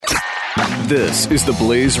This is the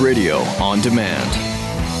Blaze Radio on demand.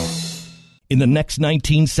 In the next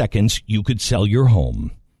 19 seconds, you could sell your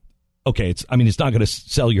home. Okay, it's not going to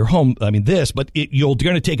sell your home, but you're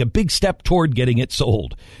going to take a big step toward getting it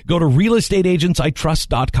sold. Go to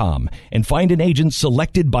realestateagentsitrust.com and find an agent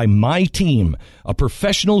selected by my team, a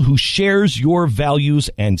professional who shares your values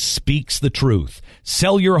and speaks the truth.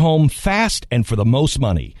 Sell your home fast and for the most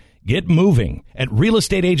money. Get moving at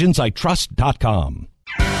realestateagentsitrust.com.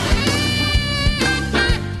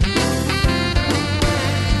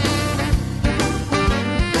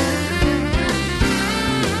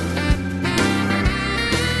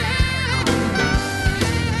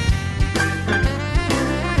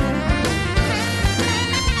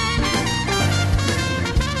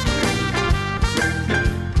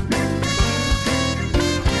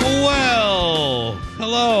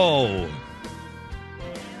 Hello.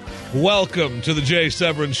 Welcome to the Jay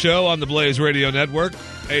Severin Show on the Blaze Radio Network.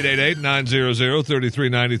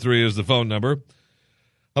 888-900-3393 is the phone number.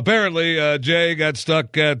 Apparently, Jay got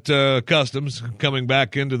stuck at customs coming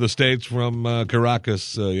back into the States from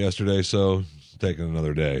Caracas yesterday, so it's taking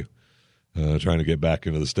another day trying to get back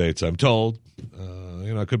into the States. I'm told,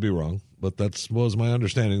 I could be wrong, but that was my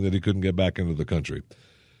understanding that he couldn't get back into the country.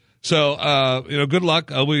 So, good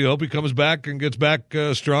luck. We hope he comes back and gets back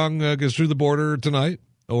strong, gets through the border tonight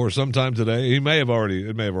or sometime today. It may have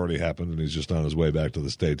already happened, and he's just on his way back to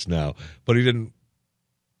the States now. But he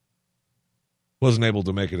wasn't able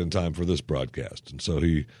to make it in time for this broadcast, and so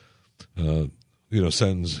he,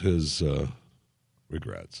 sends his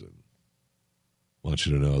regrets and wants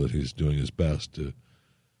you to know that he's doing his best to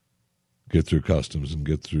get through customs and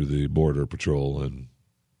get through the border patrol and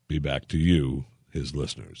be back to you, his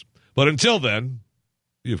listeners. But until then,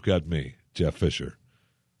 you've got me, Jeff Fisher,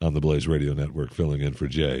 on the Blaze Radio Network, filling in for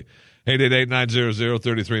Jay.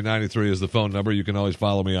 888-900-3393 is the phone number. You can always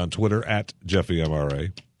follow me on Twitter at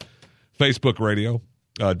JeffyMRA.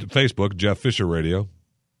 Facebook, Jeff Fisher Radio.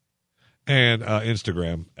 And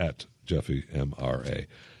Instagram at JeffyMRA.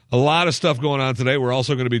 A lot of stuff going on today. We're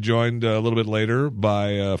also going to be joined a little bit later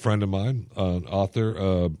by a friend of mine,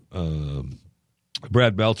 author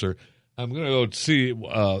Brad Belzer. I'm going to go see,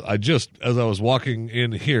 as I was walking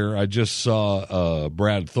in here, I just saw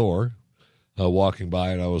Brad Thor walking by,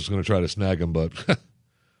 and I was going to try to snag him, but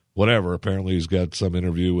whatever. Apparently he's got some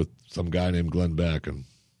interview with some guy named Glenn Beck, and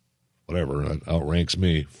whatever, that outranks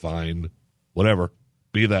me. Fine. Whatever.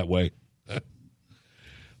 Be that way.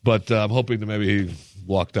 But I'm hoping that maybe he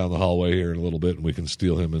walk down the hallway here in a little bit, and we can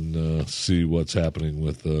steal him and see what's happening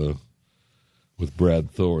with Brad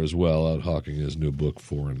Thor as well, out hawking his new book,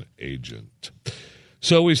 Foreign Agent.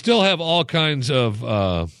 So we still have all kinds of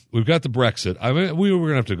we've got the Brexit. We were going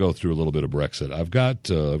to have to go through a little bit of Brexit. I've got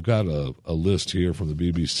a list here from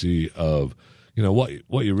the BBC of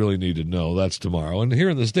what you really need to know. That's tomorrow. And here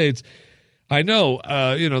in the States, I know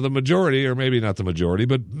the majority, or maybe not the majority,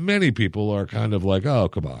 but many people are kind of like, oh,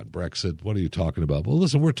 come on, Brexit, what are you talking about? Well,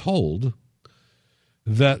 listen, we're told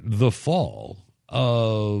that the fall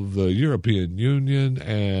of the European Union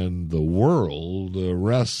and the world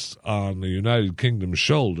rests on the United Kingdom's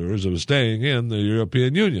shoulders of staying in the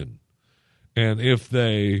European Union. And if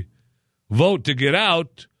they vote to get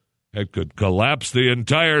out, it could collapse the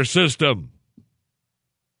entire system.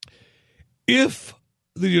 If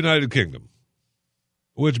the United Kingdom,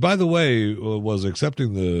 which, by the way, was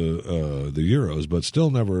accepting the euros but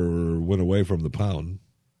still never went away from the pound,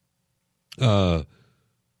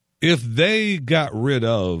 if they got rid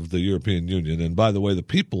of the European Union, and by the way, the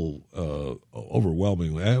people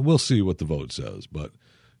overwhelmingly, we'll see what the vote says, but,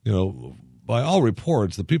 by all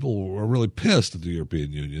reports, the people were really pissed at the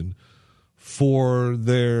European Union for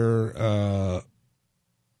their,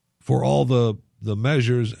 for all the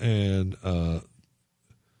measures and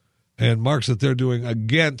marks that they're doing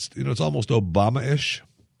against, it's almost Obama-ish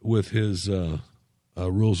with his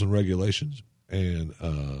rules and regulations. And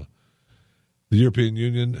the European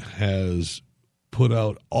Union has put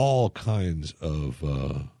out all kinds of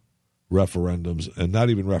referendums, and not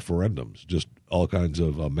even referendums, just all kinds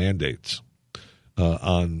of mandates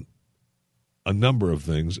on a number of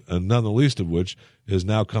things, and none the least of which is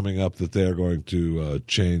now coming up that they're going to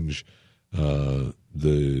change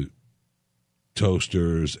the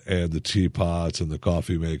toasters and the teapots and the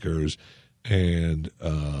coffee makers. And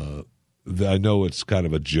I know it's kind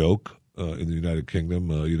of a joke in the United Kingdom,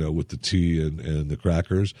 with the tea and the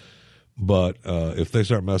crackers. But if they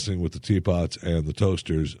start messing with the teapots and the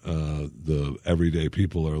toasters, the everyday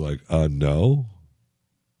people are like, no?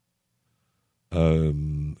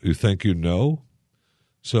 You think you know?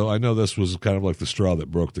 So I know this was kind of like the straw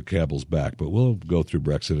that broke the camel's back, but we'll go through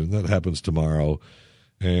Brexit, and that happens tomorrow.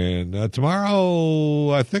 And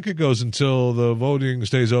tomorrow, I think it goes until the voting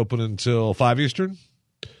stays open until 5 Eastern.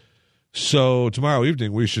 So tomorrow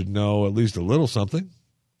evening, we should know at least a little something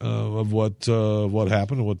of what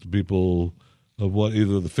happened, what the people, of what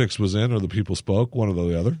either the fix was in or the people spoke, one or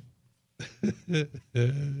the other.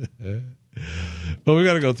 But we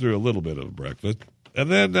got to go through a little bit of breakfast,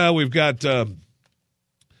 and then we've got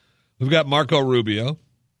Marco Rubio,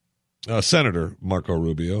 Senator Marco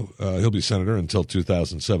Rubio. He'll be senator until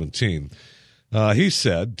 2017. He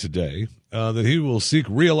said today that he will seek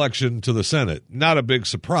re-election to the Senate. Not a big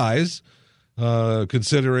surprise,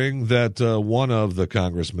 considering that one of the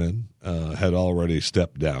congressmen had already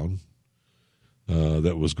stepped down.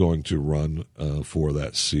 That was going to run for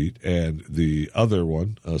that seat, and the other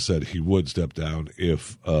one said he would step down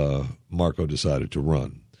if Marco decided to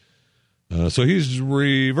run. So he's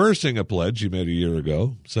reversing a pledge he made a year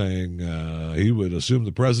ago, saying he would assume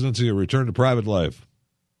the presidency or return to private life.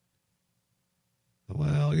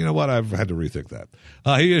 Well, you know what? I've had to rethink that.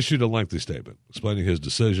 He issued a lengthy statement explaining his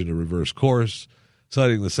decision to reverse course,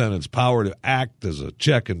 citing the Senate's power to act as a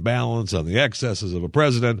check and balance on the excesses of a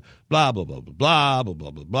president, blah, blah, blah, blah, blah,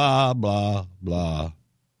 blah, blah, blah, blah, blah,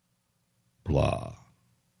 blah.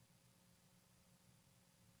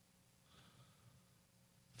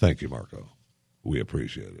 Thank you, Marco. We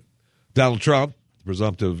appreciate it. Donald Trump, the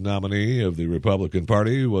presumptive nominee of the Republican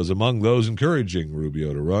Party, was among those encouraging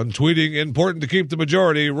Rubio to run, tweeting, "Important to keep the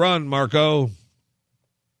majority. Run, Marco."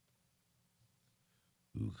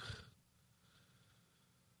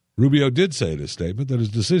 Rubio did say in his statement that his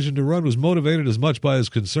decision to run was motivated as much by his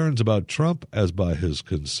concerns about Trump as by his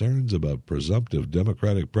concerns about presumptive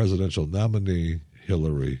Democratic presidential nominee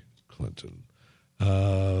Hillary Clinton.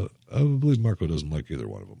 I believe Marco doesn't like either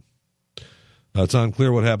one of them. It's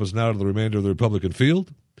unclear what happens now to the remainder of the Republican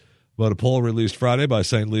field, but a poll released Friday by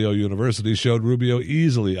St. Leo University showed Rubio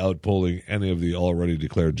easily outpolling any of the already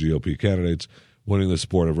declared GOP candidates, winning the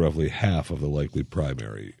support of roughly half of the likely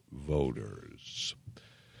primary voters.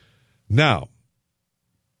 Now,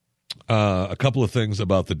 a couple of things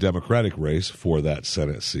about the Democratic race for that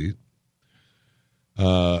Senate seat.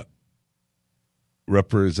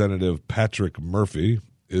 Representative Patrick Murphy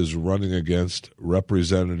is running against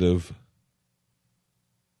Representative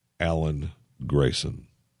Alan Grayson.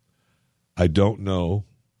 I don't know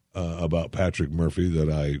about Patrick Murphy that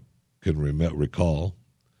I can recall,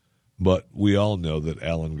 but we all know that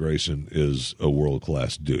Alan Grayson is a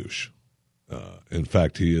world-class douche. In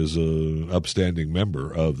fact, he is an upstanding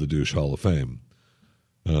member of the Douche Hall of Fame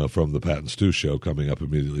from the Pat and Stu Show coming up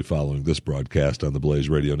immediately following this broadcast on the Blaze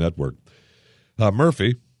Radio Network.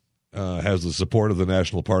 Murphy has the support of the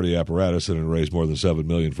National Party apparatus and raised more than $7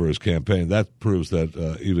 million for his campaign. That proves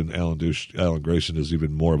that even Alan Grayson is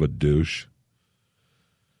even more of a douche.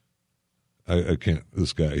 I can't.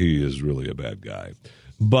 This guy, he is really a bad guy.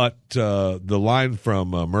 But the line from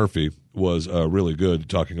Murphy was really good,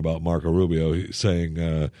 talking about Marco Rubio,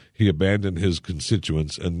 saying he abandoned his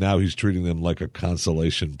constituents and now he's treating them like a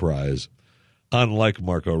consolation prize. Unlike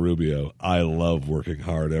Marco Rubio, I love working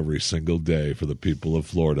hard every single day for the people of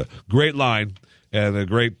Florida. Great line and a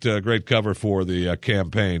great cover for the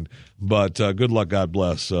campaign. But good luck, God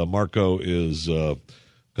bless. Marco is a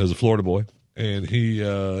Florida boy, and he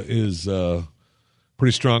is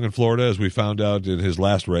pretty strong in Florida, as we found out in his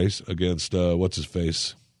last race against,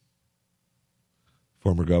 what's-his-face,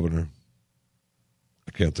 former governor.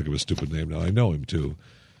 I can't think of his stupid name now. I know him, too.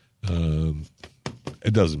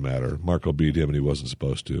 It doesn't matter. Marco beat him, and he wasn't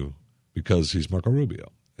supposed to because he's Marco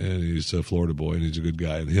Rubio, and he's a Florida boy, and he's a good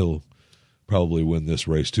guy, and he'll probably win this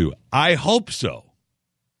race, too. I hope so.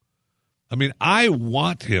 I mean, I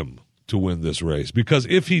want him to win this race because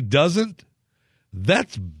if he doesn't,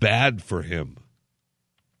 that's bad for him.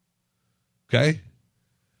 Okay?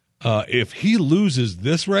 If he loses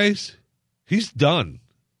this race, he's done.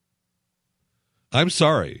 I'm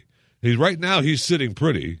sorry. Right now, he's sitting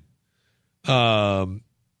pretty. Prior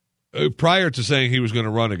to saying he was going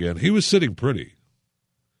to run again, he was sitting pretty.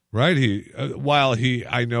 Right? While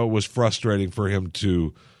I know it was frustrating for him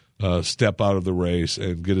to step out of the race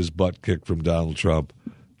and get his butt kicked from Donald Trump.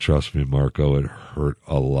 Trust me, Marco, it hurt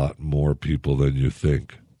a lot more people than you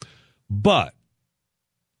think. But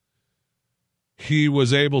he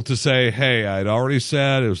was able to say, hey, I'd already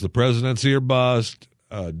said it was the presidency or bust,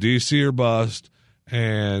 D.C. or bust,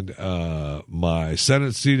 and my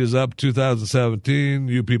Senate seat is up 2017.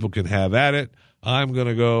 You people can have at it. I'm going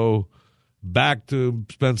to go back to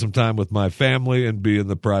spend some time with my family and be in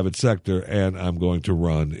the private sector, and I'm going to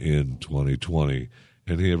run in 2020.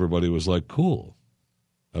 And everybody was like, cool.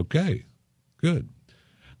 Okay, good.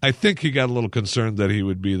 I think he got a little concerned that he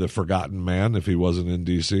would be the forgotten man if he wasn't in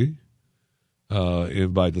D.C.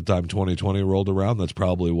 By the time 2020 rolled around. That's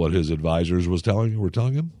probably what his advisors were telling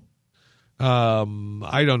him.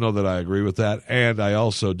 I don't know that I agree with that, and I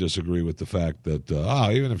also disagree with the fact that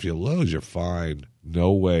even if you lose, you're fine.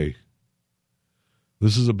 No way.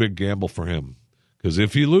 This is a big gamble for him, because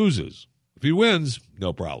if he loses, if he wins,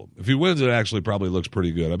 no problem. If he wins, it actually probably looks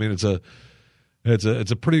pretty good. I mean, it's a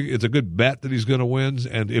good bet that he's going to win,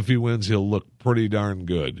 and if he wins, he'll look pretty darn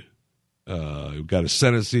good. We've got a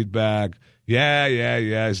Senate seat back.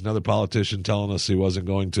 Yeah. He's another politician telling us he wasn't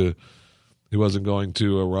going to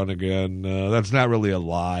run again. That's not really a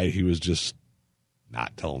lie. He was just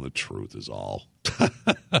not telling the truth is all.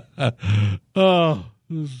 Oh,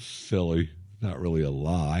 this is silly. Not really a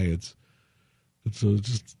lie. It's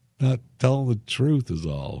just not telling the truth is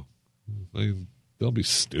all. I mean, don't be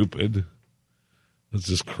stupid. It's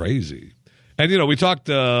just crazy. And, we talked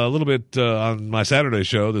a little bit on my Saturday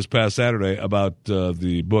show this past Saturday about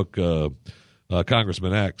the book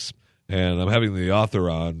Congressman X. And I'm having the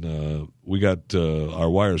author on. We got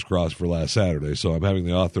our wires crossed for last Saturday, so I'm having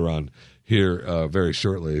the author on here very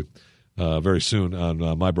shortly, very soon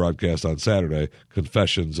on my broadcast on Saturday,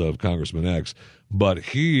 Confessions of Congressman X. But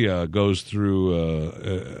he goes through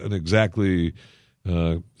an exactly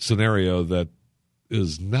scenario that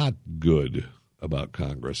is not good about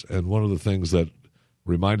Congress. And one of the things that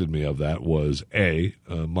reminded me of that was,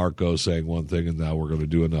 Marco saying one thing and now we're going to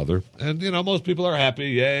do another. And, most people are happy.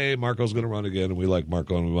 Yay, Marco's going to run again, and we like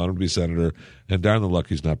Marco and we want him to be senator. And darn the luck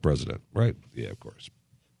he's not president, right? Yeah, of course.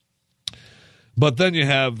 But then you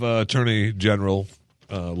have Attorney General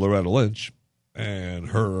Loretta Lynch and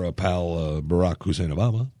her pal Barack Hussein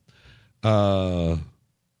Obama.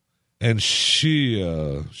 And she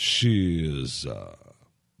is,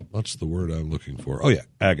 what's the word I'm looking for? Oh, yeah,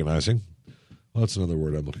 agonizing. Well, that's another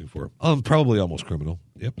word I'm looking for. Probably almost criminal.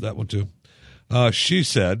 Yep, that one too. She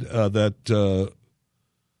said that,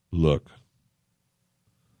 look,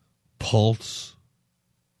 Pulse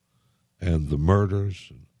and the murders,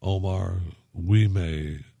 and Omar,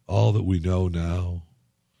 all that we know now,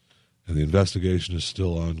 and the investigation is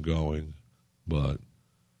still ongoing, but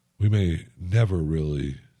we may never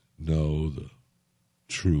really know the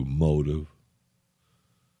true motive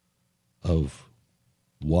of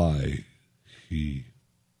why he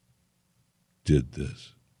did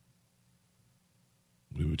this.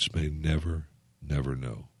 We just may never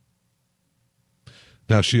know.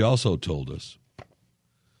 Now, she also told us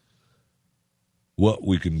what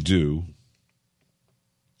we can do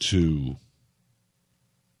to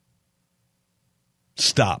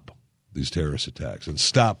stop these terrorist attacks and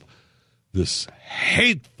stop this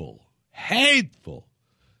hateful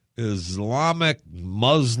Islamic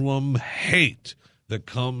Muslim hate that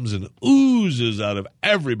comes and oozes out of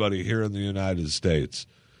everybody here in the United States.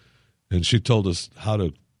 And she told us how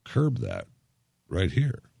to curb that right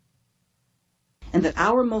here. And that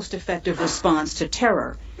our most effective response to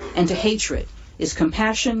terror and to hatred is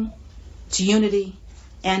compassion, it's unity,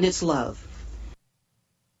 and it's love.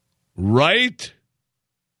 Right?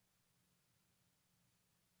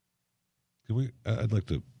 I'd like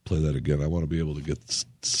to play that again. I want to be able to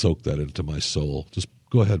soak that into my soul. Just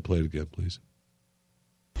go ahead, play it again, please.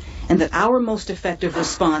 And that our most effective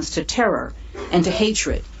response to terror and to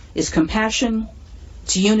hatred is compassion,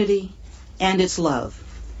 it's unity, and it's love.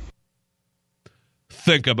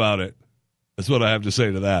 Think about it. That's what I have to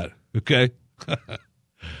say to that, okay?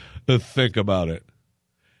 Think about it.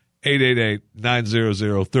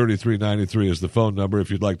 888-900-3393 is the phone number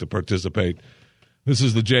if you'd like to participate. This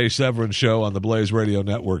is the Jay Severin Show on the Blaze Radio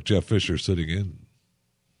Network. Jeff Fisher sitting in.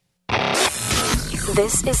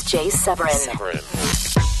 This is Jay Severin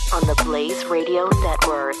on the Blaze Radio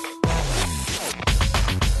Network.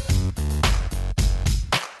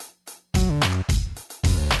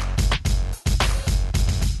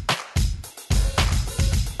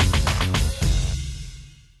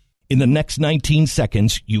 In the next 19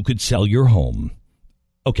 seconds, you could sell your home.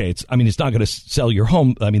 Okay, it's not going to sell your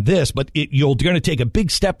home, but you're going to take a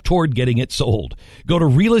big step toward getting it sold. Go to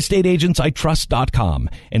realestateagentsitrust.com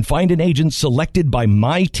and find an agent selected by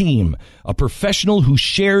my team, a professional who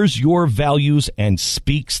shares your values and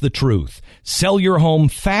speaks the truth. Sell your home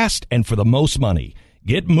fast and for the most money.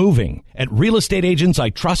 Get moving at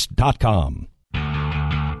realestateagentsitrust.com.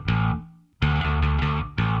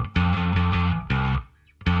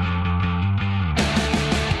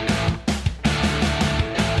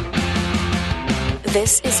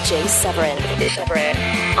 This is Jay Severin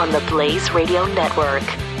on the Blaze Radio Network.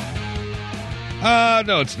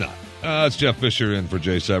 No, it's not. It's Jeff Fisher in for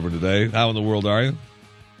Jay Severin today. How in the world are you?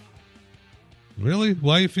 Really?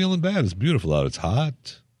 Why are you feeling bad? It's beautiful out. It's hot.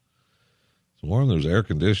 It's warm. There's air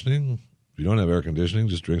conditioning. If you don't have air conditioning,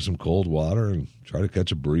 just drink some cold water and try to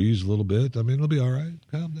catch a breeze a little bit. I mean, it'll be all right.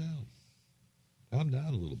 Calm down. Calm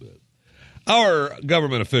down a little bit. Our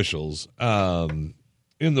government officials, in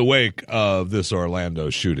the wake of this Orlando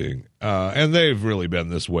shooting, and they've really been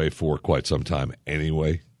this way for quite some time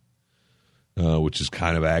anyway, which is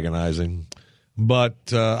kind of agonizing.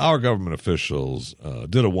 But our government officials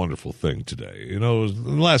did a wonderful thing today. You know, in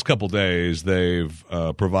the last couple of days, they've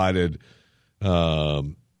provided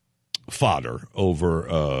fodder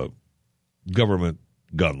over government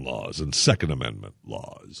gun laws and Second Amendment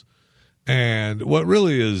laws. And what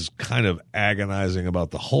really is kind of agonizing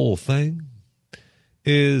about the whole thing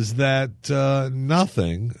is that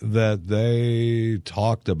nothing that they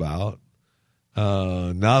talked about,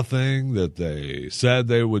 nothing that they said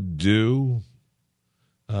they would do,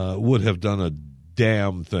 would have done a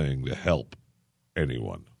damn thing to help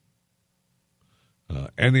anyone.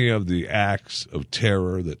 Any of the acts of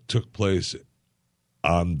terror that took place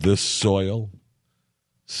on this soil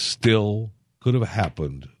still could have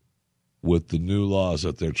happened with the new laws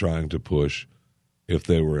that they're trying to push if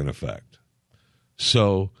they were in effect.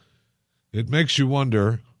 So it makes you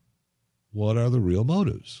wonder, what are the real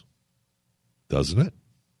motives? Doesn't it?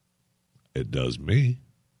 It does me.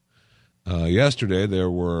 Yesterday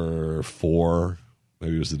there were 4,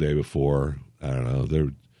 maybe it was the day before, I don't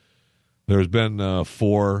know, there's been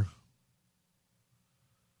 4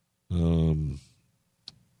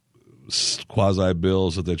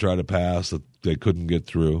 quasi-bills that they tried to pass that they couldn't get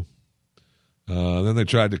through. Then they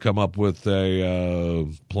tried to come up with a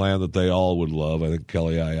plan that they all would love. I think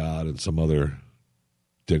Kelly Ayotte and some other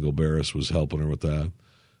Dingleberris was helping her with that.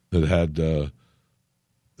 That had,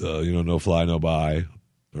 no fly, no buy,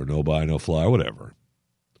 or no buy, no fly, whatever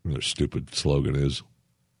their stupid slogan is.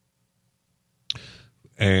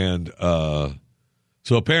 And so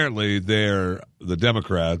apparently they're the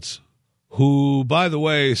Democrats, who, by the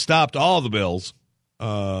way, stopped all the bills.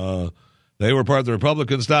 They were part of the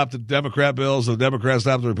Republicans, stopped the Democrat bills, the Democrats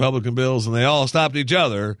stopped the Republican bills, and they all stopped each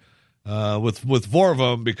other with 4 of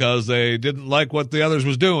them because they didn't like what the others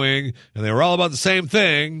was doing, and they were all about the same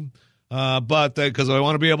thing, but because they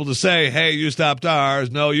want to be able to say, hey, you stopped ours.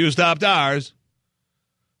 No, you stopped ours.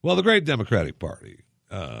 Well, the great Democratic Party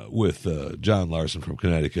with John Larson from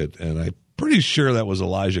Connecticut, and I'm pretty sure that was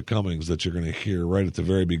Elijah Cummings that you're going to hear right at the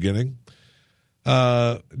very beginning,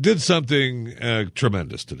 did something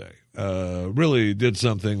tremendous today. Really did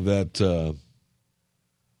something that,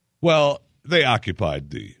 they occupied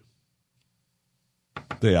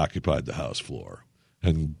the House floor,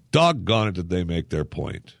 and doggone it did they make their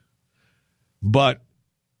point. But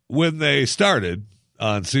when they started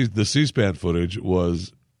on the C-SPAN footage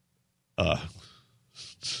was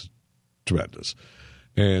tremendous.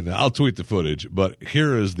 And I'll tweet the footage, but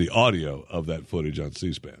here is the audio of that footage on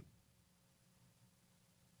C-SPAN.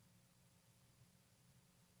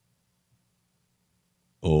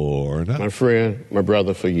 Or not. My friend, my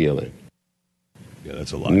brother, for yelling. Yeah,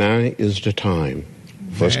 that's a lie. Now is the time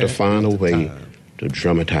for us to find a way to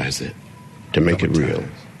dramatize it, to make it real.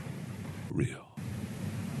 Real.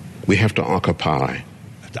 We have to occupy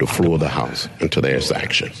the floor of the House until there's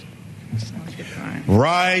action.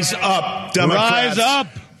 Rise up, Democrats. Rise up.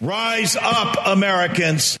 Rise up,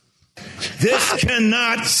 Americans. This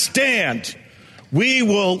cannot stand. We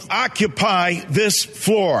will occupy this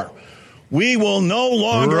floor. We will no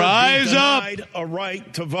longer be denied a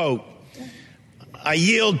right to vote. I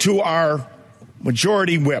yield to our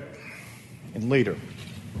majority whip and leader.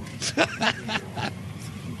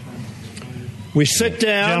 We sit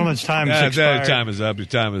down. Gentlemen's time is expired. Time is up. Your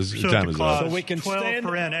time is up. So we can 12 stand.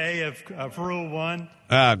 per A of Rule 1.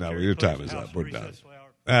 No, your time is up. We're done.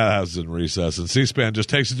 House is in recess, and C-SPAN just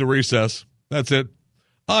takes it to recess. That's it.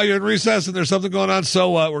 Oh, you're in recess, and there's something going on.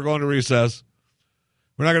 So what? We're going to recess.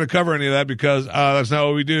 We're not going to cover any of that because that's not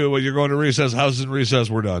what we do. When you're going to recess, House is in recess,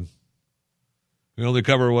 we're done. We only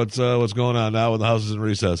cover what's going on now when the House is in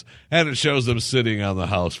recess. And it shows them sitting on the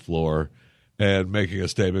House floor and making a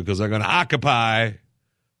statement because they're going to occupy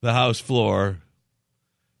the House floor.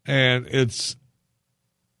 And it's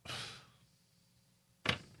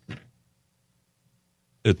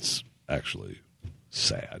actually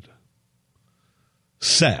sad.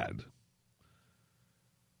 Sad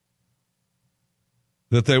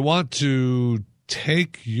that they want to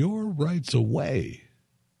take your rights away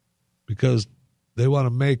because they want to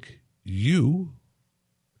make you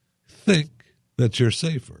think that you're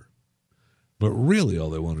safer. But really all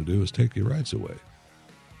they want to do is take your rights away.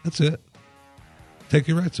 That's it. Take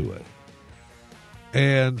your rights away.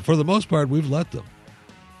 And for the most part, we've let them.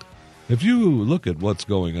 if you look at what's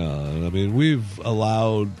going on, I mean, we've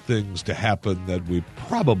allowed things to happen that we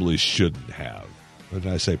probably shouldn't have. And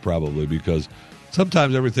I say probably because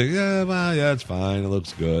sometimes everything, it's fine, it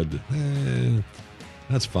looks good.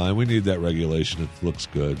 That's fine. We need that regulation. It looks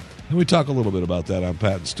good. And we talk a little bit about that on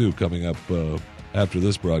Pat and Stu coming up after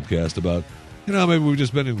this broadcast about, maybe we've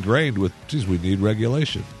just been ingrained with, we need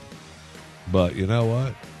regulation. But you know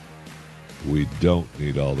what? We don't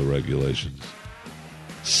need all the regulations.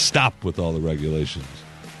 Stop with all the regulations.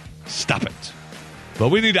 Stop it. But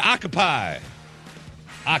we need to occupy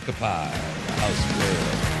the House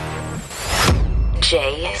floor.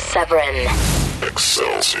 Jay Severin.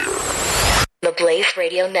 Excelsior. The Blaze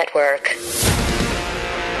Radio Network.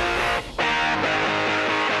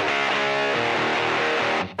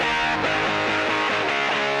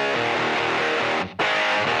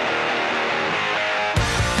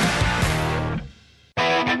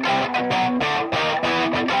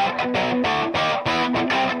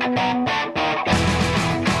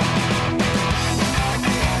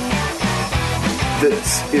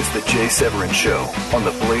 This is the Jay Severin Show on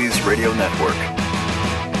the Blaze Radio Network.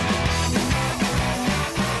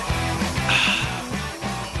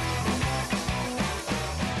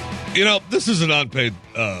 This is an unpaid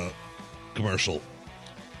commercial.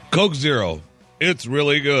 Coke Zero. It's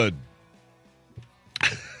really good.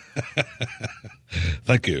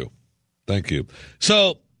 Thank you.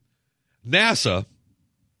 So, NASA,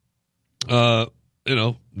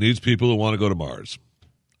 needs people who want to go to Mars.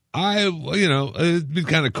 It'd be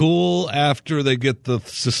kind of cool after they get the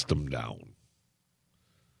system down.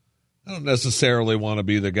 I don't necessarily want to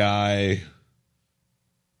be the guy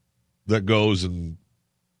that goes and,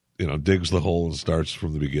 digs the hole and starts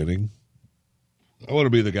from the beginning. I want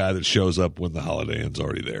to be the guy that shows up when the Holiday Inn's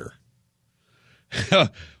already there.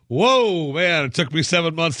 Whoa, man, it took me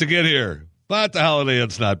 7 months to get here. But the Holiday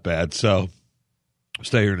Inn's not bad, so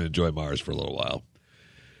stay here and enjoy Mars for a little while.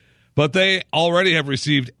 But they already have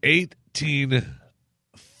received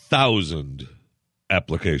 18,000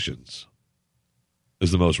 applications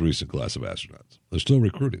is the most recent class of astronauts. They're still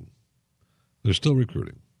recruiting.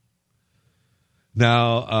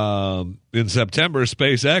 Now, in September,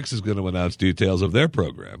 SpaceX is going to announce details of their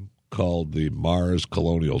program called the Mars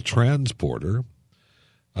Colonial Transporter.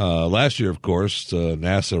 Last year, of course,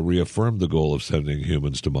 NASA reaffirmed the goal of sending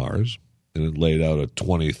humans to Mars, and it laid out a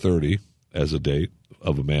 2030 as a date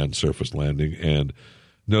of a manned surface landing and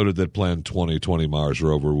noted that planned 2020 Mars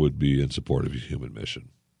rover would be in support of a human mission.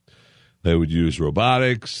 They would use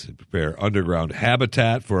robotics and prepare underground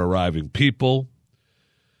habitat for arriving people.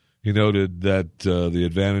 He noted that the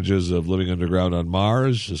advantages of living underground on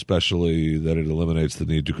Mars, especially that it eliminates the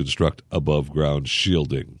need to construct above-ground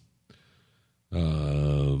shielding.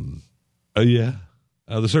 The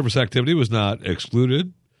surface activity was not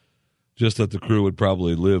excluded, just that the crew would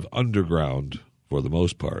probably live underground for the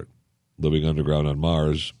most part. Living underground on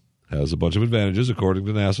Mars has a bunch of advantages, according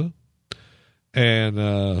to NASA,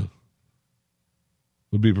 and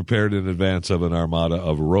would be prepared in advance of an armada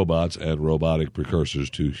of robots and robotic precursors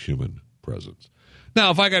to human presence.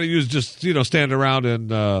 Now, if I got to use just, stand around and,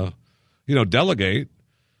 delegate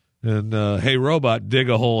and, hey, robot, dig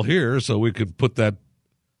a hole here so we can put that,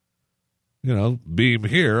 beam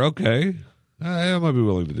here, okay, I might be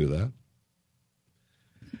willing to do that.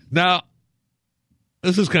 Now,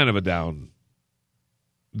 this is kind of a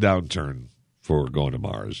downturn for going to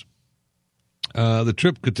Mars. The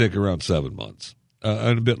trip could take around 7 months.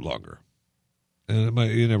 And a bit longer. And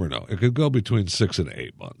you never know. It could go between 6 and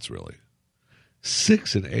 8 months, really.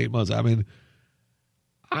 6 and 8 months. I mean,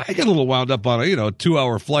 I get a little wound up on a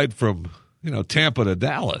 2-hour flight from, Tampa to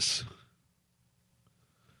Dallas.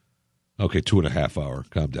 Okay, 2.5 hour.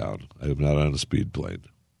 Calm down. I'm not on a speed plane.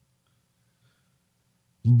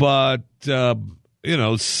 But,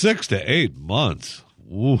 6 to 8 months.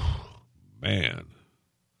 Ooh, man.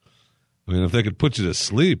 I mean, if they could put you to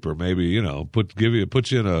sleep, or maybe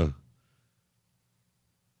put you in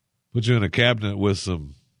a cabinet with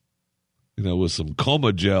some, with some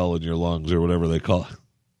coma gel in your lungs or whatever they call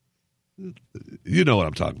it. You know what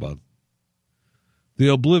I'm talking about? The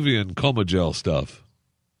Oblivion coma gel stuff.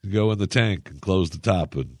 You go in the tank and close the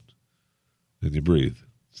top, and you breathe.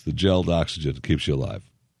 It's the gelled oxygen that keeps you alive.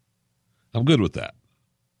 I'm good with that.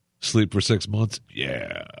 Sleep for 6 months?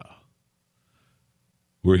 Yeah.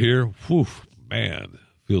 We're here? Whew, man.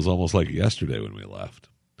 Feels almost like yesterday when we left.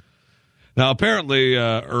 Now, apparently,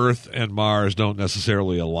 Earth and Mars don't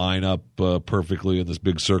necessarily line up perfectly in this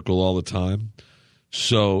big circle all the time.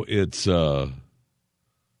 So it's, it's a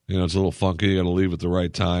little funky. You got to leave at the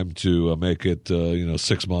right time to make it,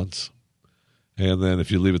 6 months. And then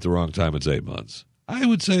if you leave at the wrong time, it's 8 months. I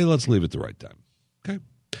would say let's leave it the right time. Okay.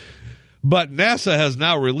 But NASA has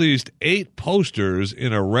now released 8 posters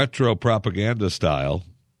in a retro propaganda style.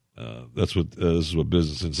 This is what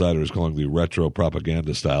Business Insider is calling the retro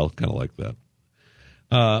propaganda style, kind of like that.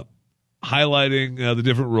 Highlighting the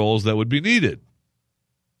different roles that would be needed.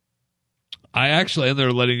 And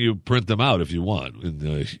they're letting you print them out if you want in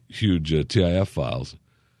the huge TIF files.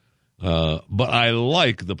 But I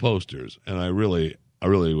like the posters, and I really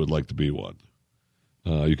would like to be one.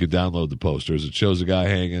 You can download the posters. It shows a guy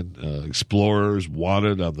hanging, explorers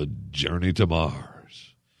wanted on the journey to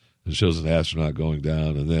Mars. It shows an astronaut going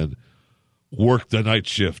down, and then work the night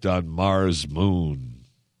shift on Mars moon.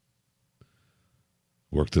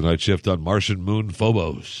 Work the night shift on Martian moon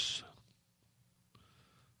Phobos.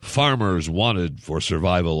 Farmers wanted for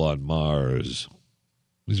survival on Mars.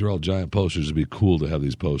 These are all giant posters. It'd be cool to have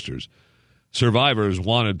these posters. Survivors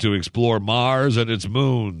wanted to explore Mars and its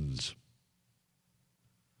moons.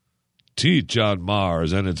 Teach on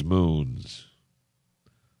Mars and its moons.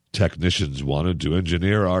 Technicians wanted to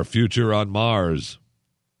engineer our future on Mars.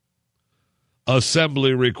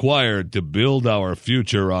 Assembly required to build our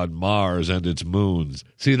future on Mars and its moons.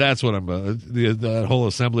 See, that's what I'm... that whole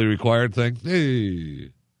assembly required thing. Hey,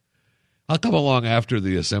 I'll come along after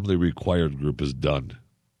the assembly required group is done.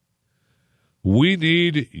 We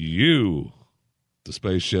need you. The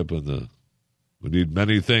spaceship and we need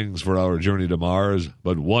many things for our journey to Mars,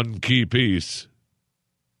 but one key piece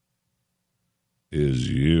is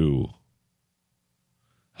you.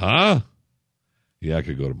 Huh? Yeah, I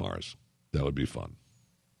could go to Mars. That would be fun.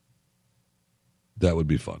 That would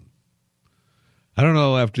be fun. I don't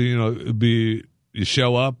know, after, you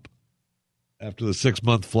show up after the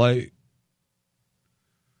 6-month flight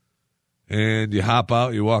and you hop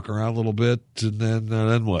out, you walk around a little bit, and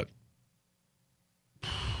then what?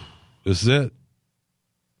 This is it.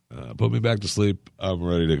 Put me back to sleep. I'm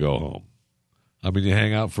ready to go home. I mean, you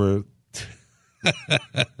hang out for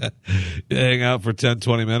 10,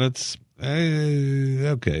 20 minutes.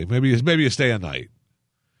 Okay, maybe you stay a night.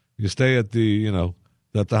 You stay at the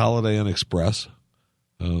Holiday Inn Express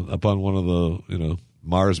up on one of the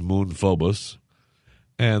Mars Moon Phobos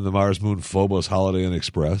and the Mars Moon Phobos Holiday Inn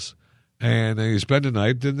Express, and then you spend a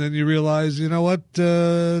night, and then you realize, you know what,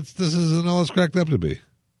 this isn't all it's cracked up to be.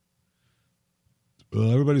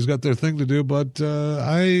 Well, everybody's got their thing to do, but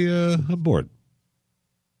I'm bored.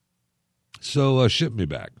 So ship me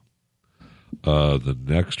back. The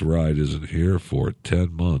next ride isn't here for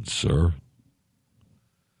 10 months, sir.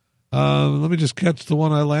 Let me just catch the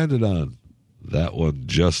one I landed on. That one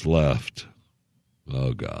just left.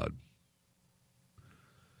 Oh, God.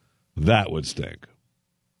 That would stink.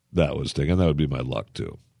 That would stink, and that would be my luck,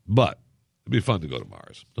 too. But it'd be fun to go to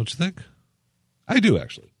Mars, don't you think? I do,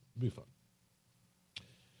 actually. It'd be fun.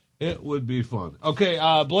 It would be fun. Okay,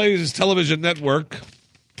 Blaze Television Network,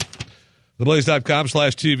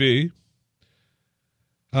 theblaze.com/TV,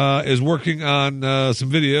 is working on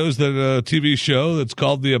some videos, that a TV show that's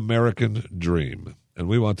called The American Dream. And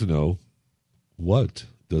we want to know, what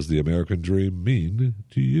does the American Dream mean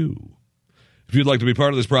to you? If you'd like to be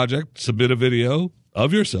part of this project, submit a video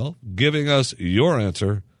of yourself giving us your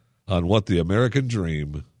answer on what the American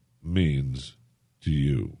Dream means to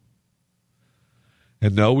you.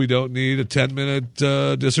 And no, we don't need a 10-minute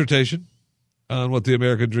dissertation on what the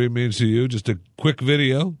American Dream means to you. Just a quick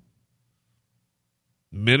video,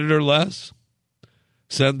 minute or less.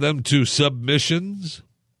 Send them to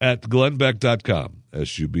submissions@glennbeck.com.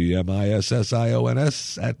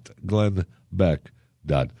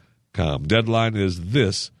 submissions@glennbeck.com. Deadline is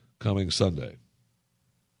this coming Sunday,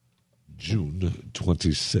 June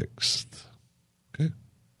 26th. Okay?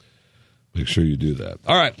 Make sure you do that.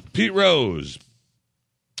 All right, Pete Rose.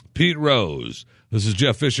 This is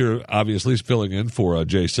Jeff Fisher, obviously, filling in for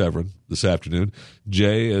Jay Severin this afternoon.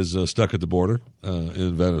 Jay is stuck at the border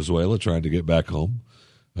in Venezuela, trying to get back home.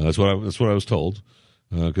 That's what I was told,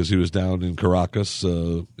 because he was down in Caracas,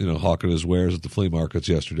 hawking his wares at the flea markets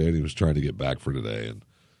yesterday, and he was trying to get back for today, and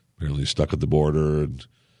apparently he's stuck at the border, and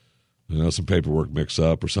some paperwork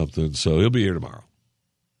mix-up or something. So he'll be here tomorrow.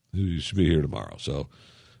 He should be here tomorrow. So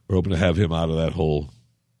we're hoping to have him out of that whole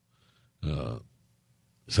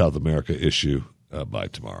South America issue by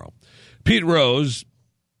tomorrow. Pete Rose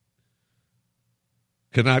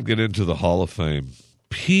cannot get into the Hall of Fame.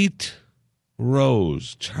 Pete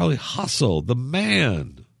Rose, Charlie Hustle, the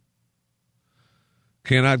man,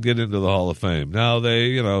 cannot get into the Hall of Fame. Now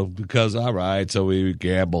they, because, all right, so we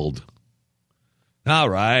gambled. All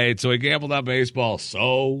right, so he gambled on baseball.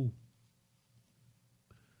 So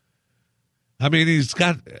I mean, he's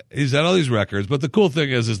had all these records, but the cool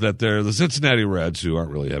thing is that they're the Cincinnati Reds, who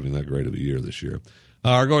aren't really having that great of a year this year,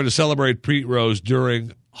 are going to celebrate Pete Rose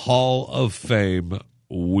during Hall of Fame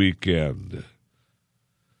weekend.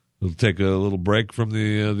 We'll take a little break from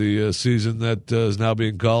the season that is now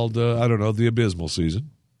being called, the abysmal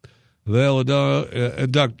season. They'll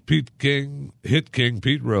induct Hit King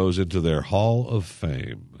Pete Rose into their Hall of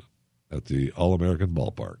Fame at the All-American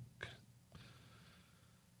Ballpark.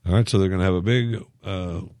 All right, so they're going to have a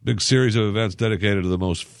big series of events dedicated to the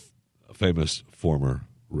most famous former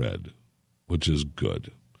Red, which is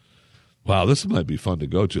good. Wow, this might be fun to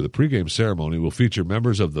go to. The pregame ceremony will feature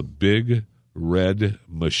members of the Big Red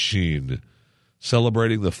Machine,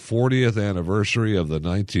 celebrating the 40th anniversary of the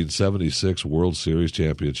 1976 World Series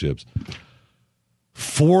championships.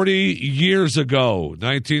 40 years ago,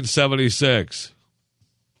 1976.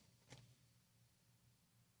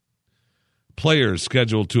 Players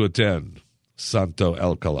scheduled to attend: Santo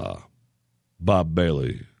Alcala, Bob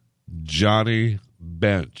Bailey, Johnny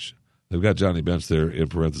Bench. They've got Johnny Bench there in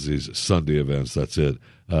parentheses, Sunday events. That's it.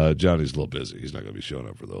 Johnny's a little busy. He's not going to be showing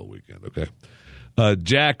up for the whole weekend, okay?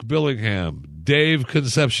 Jack Billingham, Dave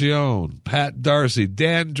Concepcion, Pat Darcy,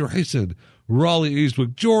 Dan Drayson, Raleigh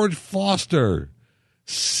Eastwick, George Foster,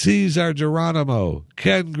 Cesar Geronimo,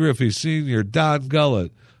 Ken Griffey Sr., Don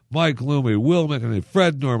Gullett, Mike Loomy, Will McInerney,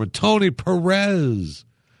 Fred Norman, Tony Perez,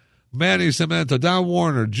 Manny Cemento, Don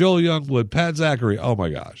Warner, Joel Youngwood, Pat Zachary. Oh, my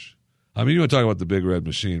gosh. I mean, you want to talk about the Big Red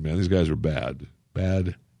Machine, man. These guys were bad.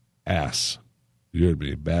 Bad ass. You heard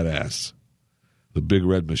me. Bad ass. The Big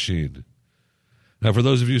Red Machine. Now, for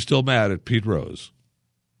those of you still mad at Pete Rose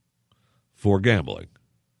for gambling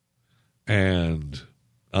and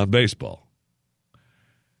on baseball,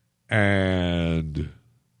 and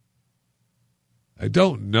I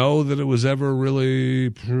don't know that it was ever really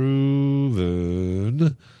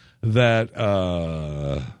proven that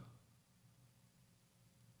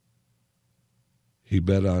he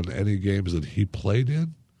bet on any games that he played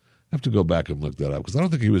in. I have to go back and look that up because I don't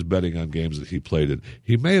think he was betting on games that he played in.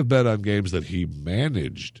 He may have bet on games that he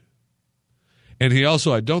managed. And he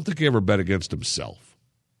also, I don't think he ever bet against himself.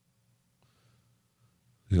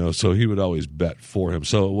 So he would always bet for him.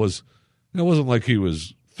 So it wasn't like he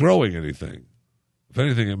was throwing anything. If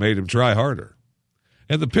anything, it made him try harder.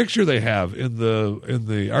 And the picture they have in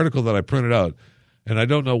the article that I printed out, and I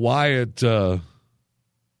don't know why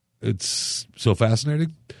it's so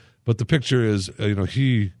fascinating, but the picture is,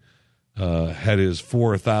 he had his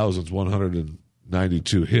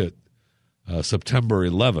 4,192 hit September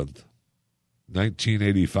 11th,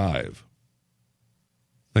 1985.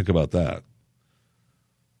 Think about that.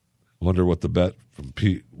 Wonder what the bet from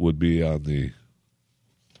Pete would be on the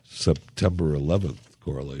September 11th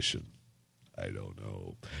correlation. I don't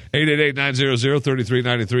know.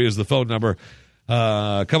 888-900-3393 is the phone number.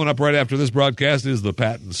 Coming up right after this broadcast is the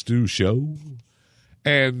Pat and Stu Show.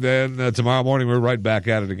 And then tomorrow morning, we're right back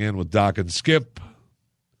at it again with Doc and Skip,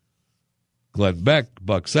 Glenn Beck,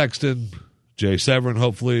 Buck Sexton, Jay Severin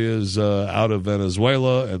hopefully is out of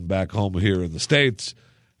Venezuela and back home here in the States.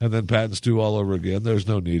 And then Pat and Stu all over again. There's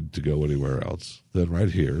no need to go anywhere else than right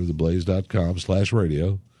here,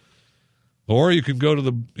 theblaze.com/radio. Or you can go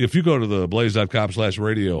to if you go to the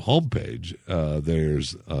blaze.com/radio homepage,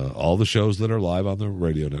 there's all the shows that are live on the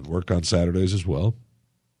radio network on Saturdays as well,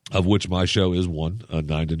 of which my show is one,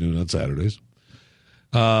 9 to noon on Saturdays.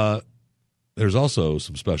 There's also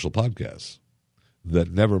some special podcasts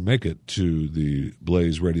that never make it to the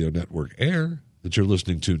Blaze Radio Network air that you're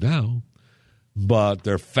listening to now, but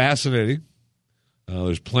they're fascinating.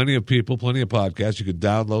 There's plenty of people, plenty of podcasts. You can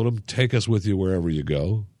download them, take us with you wherever you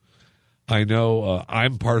go. I know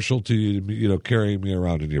I'm partial to you carrying me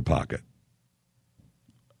around in your pocket.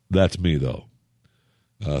 That's me, though.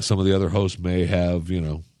 Some of the other hosts may have,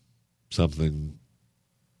 something,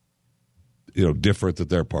 different that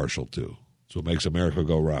they're partial to. So it makes America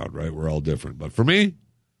go round, right? We're all different. But for me,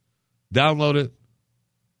 download it,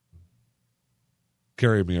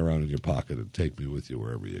 carry me around in your pocket, and take me with you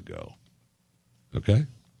wherever you go. Okay?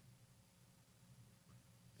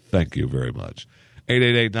 Thank you very much.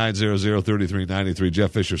 888-900-3393.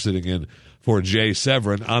 Jeff Fisher sitting in for Jay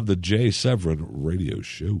Severin on the Jay Severin Radio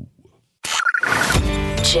Show.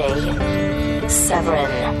 Jay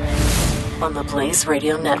Severin on the Blaze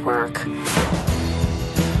Radio Network.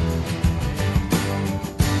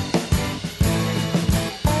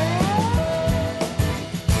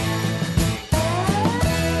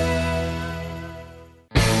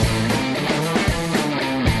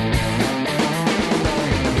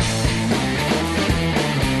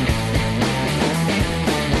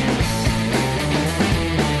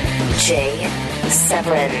 Jay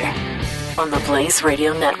Severin on the Blaze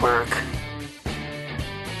Radio Network.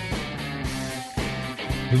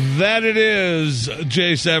 That it is,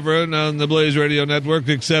 Jay Severin on the Blaze Radio Network,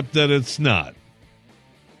 except that it's not.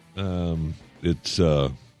 It's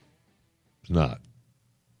not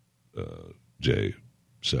Jay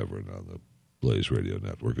Severin on the Blaze Radio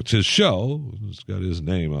Network. It's his show. It's got his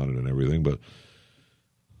name on it and everything, but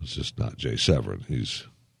it's just not Jay Severin. He was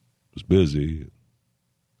busy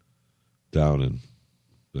down in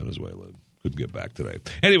Venezuela. Couldn't get back today.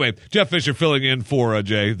 Anyway, Jeff Fisher filling in for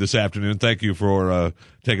Jay this afternoon. Thank you for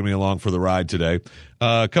taking me along for the ride today.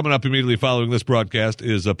 Coming up immediately following this broadcast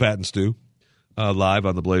is Pat and Stu live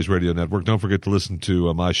on the Blaze Radio Network. Don't forget to listen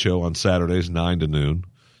to my show on Saturdays, 9 to noon,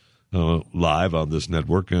 live on this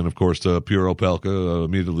network. And, of course, Pure Opelka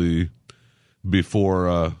immediately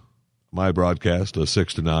before my broadcast,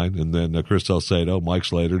 6 to 9. And then Chris Salcedo, Mike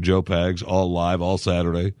Slater, Joe Pags, all live, all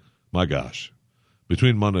Saturday. My gosh.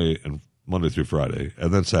 Between Monday through Friday,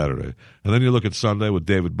 and then Saturday. And then you look at Sunday with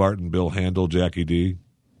David Barton, Bill Handel, Jackie D.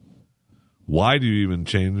 Why do you even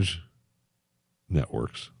change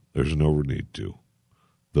networks? There's no need to.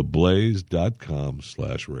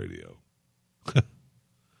 Theblaze.com/radio.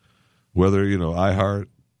 Whether, iHeart,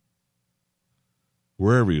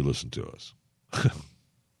 wherever you listen to us.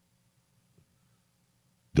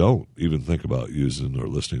 Don't even think about using or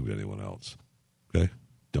listening to anyone else. Okay?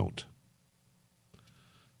 Don't.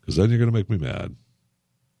 Because then you're going to make me mad.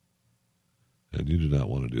 And you do not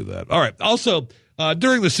want to do that. All right. Also,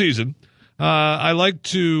 during the season, I like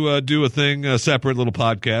to do a thing, a separate little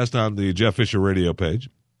podcast on the Jeff Fisher radio page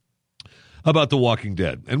about The Walking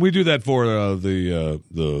Dead. And we do that for the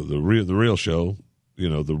real show,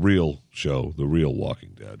 the real show, The Real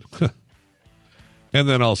Walking Dead. And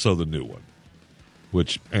then also the new one,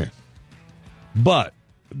 which, But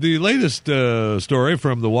the latest story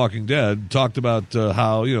from The Walking Dead talked about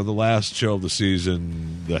how, the last show of the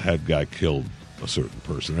season, the head guy killed a certain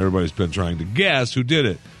person. Everybody's been trying to guess who did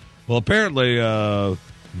it. Well, apparently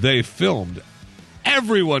they filmed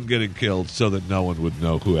everyone getting killed so that no one would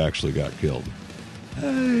know who actually got killed.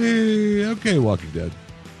 Hey, okay, Walking Dead.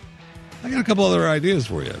 I got a couple other ideas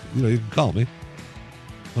for you. You can call me.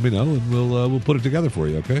 Let me know, and we'll put it together for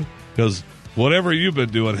you, okay? Because whatever you've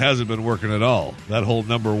been doing hasn't been working at all. That whole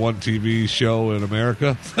 #1 TV show in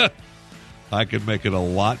America, I can make it a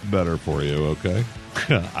lot better for you, okay?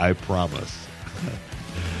 I promise.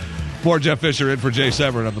 More Jeff Fisher in for Jay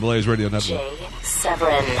Severin on the Blaze Radio Network. Jay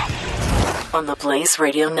Severin on the Blaze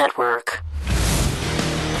Radio Network.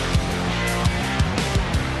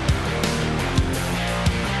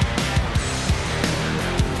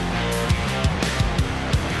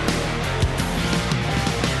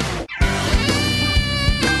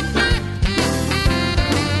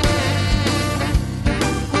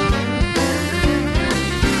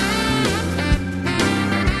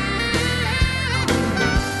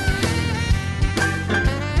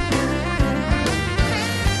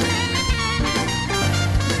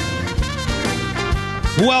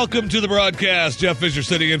 Welcome to the broadcast. Jeff Fisher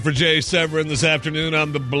sitting in for Jay Severin this afternoon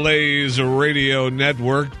on the Blaze Radio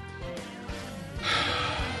Network.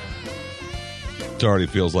 It already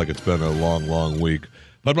feels like it's been a long, long week.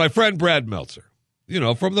 But my friend Brad Meltzer,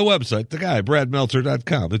 from the website, the guy,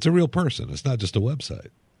 bradmeltzer.com. It's a real person. It's not just a website.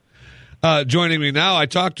 Joining me now, I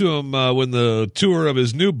talked to him when the tour of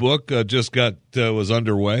his new book was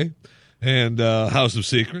underway, and House of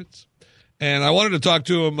Secrets. And I wanted to talk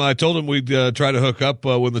to him. I told him we'd try to hook up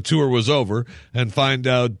when the tour was over and find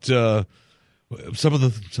out some of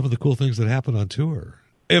the cool things that happened on tour,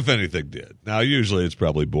 if anything did. Now, usually it's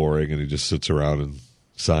probably boring, and he just sits around and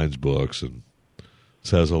signs books and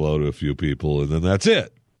says hello to a few people, and then that's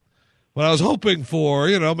it. But I was hoping for,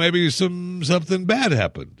 maybe something bad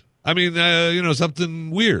happened. I mean, something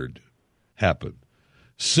weird happened.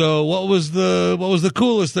 So, what was the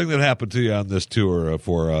coolest thing that happened to you on this tour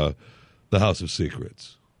for the House of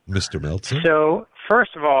Secrets, Mr. Meltzer? So,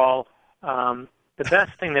 first of all, the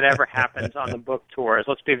best thing that ever happens on the book tours,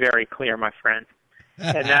 let's be very clear, my friend,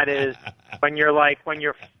 and that is when you're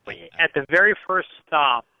at the very first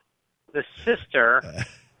stop, the sister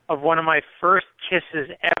of one of my first kisses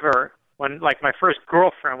ever, my first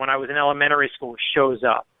girlfriend when I was in elementary school, shows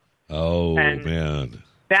up. Oh, man.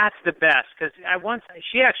 That's the best, because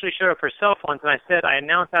she actually showed up herself once, and I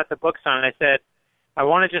announced at the book sign, I said, I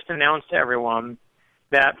want to just announce to everyone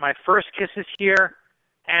that my first kiss is here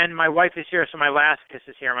and my wife is here, so my last kiss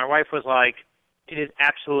is here. My wife was like, it is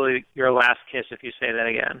absolutely your last kiss if you say that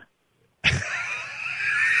again.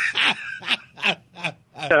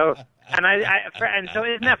 So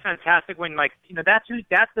isn't that fantastic when let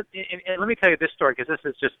me tell you this story because this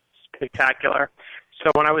is just spectacular.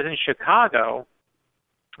 So when I was in Chicago,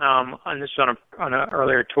 and this was on an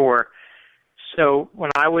earlier tour. So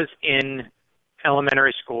when I was in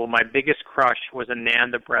elementary school, my biggest crush was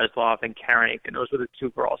Ananda Breslov and Karen Aiken. Those were the two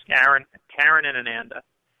girls, Karen and Ananda.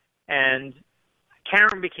 And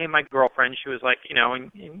Karen became my girlfriend. She was like,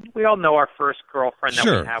 and we all know our first girlfriend that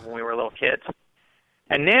we had when we were little kids.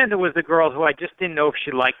 And Nanda was the girl who I just didn't know if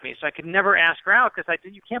she liked me, so I could never ask her out because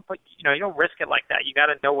you can't put, you don't risk it like that. You got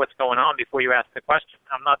to know what's going on before you ask the question.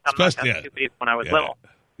 I'm not that stupid when I was little.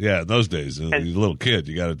 Yeah, in those days, as a little kid,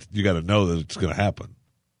 you got to know that it's going to happen.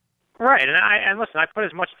 Right, and listen, I put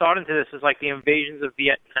as much thought into this as like the invasions of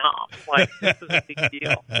Vietnam. Like this was a big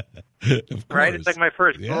deal, right? It's like my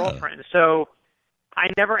first girlfriend. So I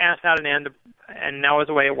never asked out Ananda, and that was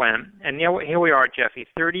the way it went. And here we are, Jeffy,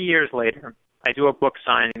 30 years later. I do a book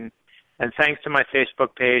signing, and thanks to my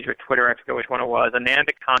Facebook page or Twitter, I forget which one it was,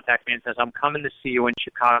 Ananda contacted me and says, I'm coming to see you in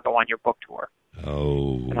Chicago on your book tour.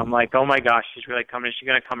 Oh. And I'm like, oh, my gosh, she's really coming. Is she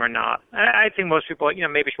going to come or not? I think most people,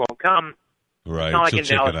 maybe she won't come. Right. It's not like in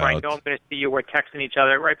Dallas where I know I'm going to see you. We're texting each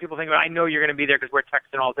other, right? People think, I know you're going to be there because we're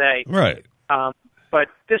texting all day. Right. But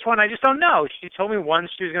this one, I just don't know. She told me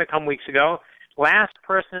once she was going to come weeks ago. Last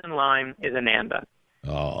person in line is Ananda.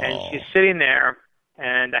 Oh. And she's sitting there.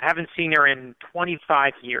 And I haven't seen her in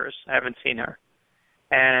 25 years. I haven't seen her.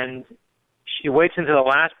 And she waits until the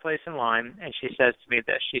last place in line, and she says to me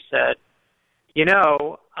this. She said,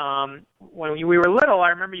 when we were little, I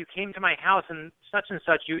remember you came to my house, and such,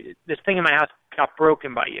 this thing in my house got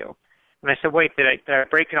broken by you. And I said, wait, did I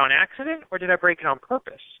break it on accident, or did I break it on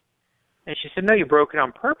purpose? And she said, no, you broke it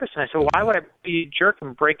on purpose. And I said, why would I be a jerk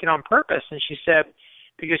and break it on purpose? And she said,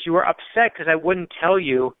 because you were upset because I wouldn't tell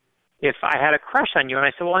you if I had a crush on you. And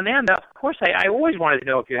I said, well, Ananda, of course, I always wanted to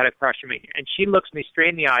know if you had a crush on me. And she looks me straight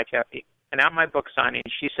in the eye, Jeffy, and at my book signing,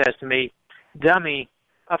 she says to me, dummy,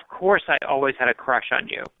 of course I always had a crush on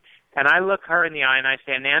you. And I look her in the eye and I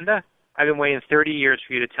say, Ananda, I've been waiting 30 years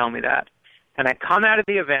for you to tell me that. And I come out of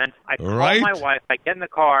the event, I call my wife, I get in the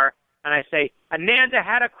car, and I say, Ananda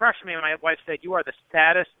had a crush on me. And my wife said, you are the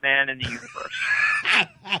saddest man in the universe.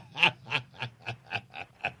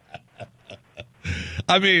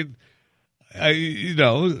 I mean,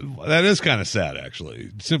 that is kind of sad, actually.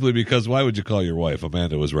 Simply because why would you call your wife?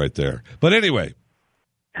 Amanda was right there. But anyway.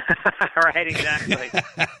 Right, exactly.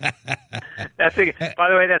 By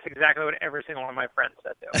the way, that's exactly what every single one of my friends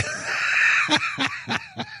said, too.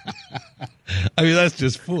 I mean, that's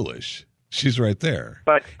just foolish. She's right there.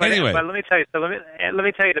 But anyway. But let me tell you. So let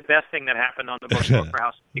me tell you the best thing that happened on the book tour for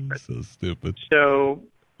House of Secrets. So stupid. So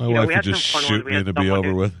my wife would just shoot me and it'd be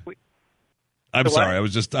over with. I'm sorry. I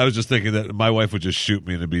was just thinking that my wife would just shoot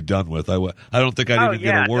me and it'd be done with. I don't think I'd even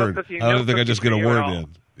get a word. I don't think I'd just get a word in.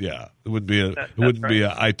 Yeah, it wouldn't be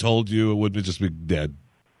a I told you. It wouldn't just be dead.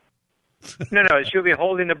 No, she would be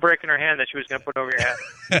holding the brick in her hand that she was going to put over your head.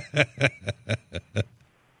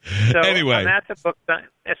 So anyway, I'm at the book.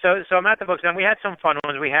 So I'm at the book. And we had some fun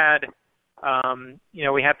ones. We had,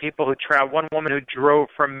 we had people who traveled. One woman who drove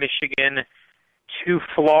from Michigan to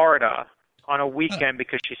Florida on a weekend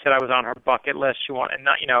because she said I was on her bucket list. She wanted,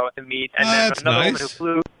 to meet. And then another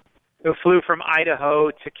woman who flew from Idaho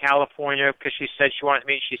to California because she said she wanted to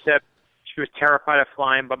meet. She said she was terrified of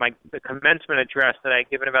flying, but the commencement address that I had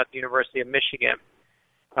given about the University of Michigan,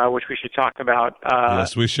 which we should talk about,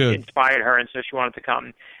 yes, we should, inspired her, and so she wanted to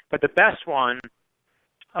come. But the best one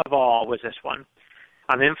of all was this one.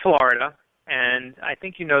 I'm in Florida, and I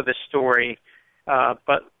think you know this story,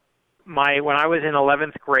 but when I was in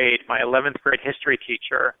 11th grade, my 11th grade history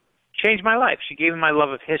teacher changed my life. She gave me my love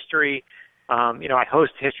of history. I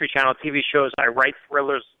host History Channel TV shows. I write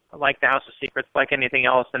thrillers like The House of Secrets, like anything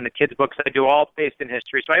else, and the kids' books I do, all based in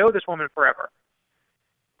history. So I owe this woman forever.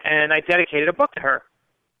 And I dedicated a book to her.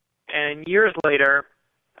 And years later,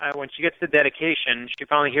 when she gets the dedication, she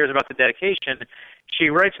finally hears about the dedication, she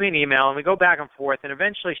writes me an email, and we go back and forth, and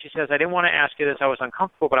eventually she says, I didn't want to ask you this. I was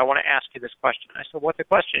uncomfortable, but I want to ask you this question. I said, what's the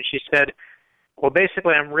question? She said, well,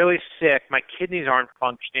 basically, I'm really sick. My kidneys aren't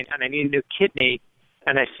functioning, and I need a new kidney.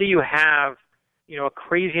 And I see you have, a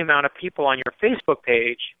crazy amount of people on your Facebook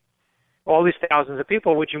page, all these thousands of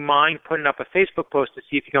people. Would you mind putting up a Facebook post to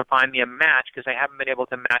see if you can find me a match? Because I haven't been able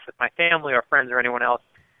to match with my family or friends or anyone else.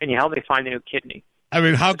 And you help me find a new kidney. I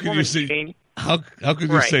mean, how could you say how could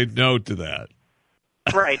you say no to that?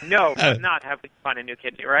 Right, no, I'm not having to find a new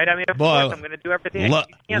kidney, right? I mean, of course, I'm going to do everything.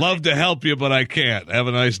 Love to help you, but I can't. Have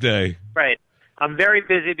a nice day. Right. I'm very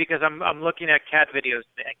busy because I'm looking at cat videos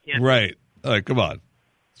today. I can't. Right. All right, come on.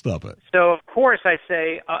 Stop it. So, of course, I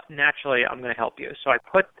say, naturally, I'm going to help you. So I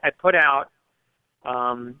put out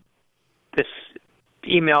this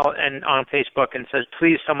email and on Facebook and says,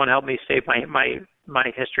 please, someone help me save my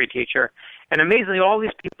my history teacher. And amazingly, all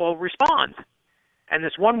these people respond. And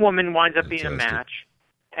this one woman winds up being a match,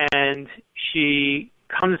 and she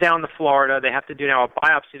comes down to Florida. They have to do now a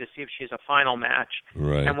biopsy to see if she's a final match.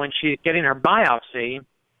 Right. And when she's getting her biopsy,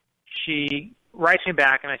 she writes me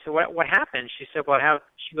back, and I said, what happened? She said,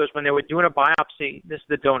 she goes, when they were doing a biopsy, this is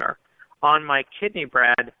the donor, on my kidney,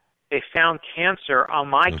 Brad, they found cancer on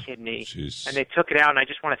my kidney, and they took it out, and I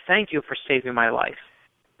just want to thank you for saving my life.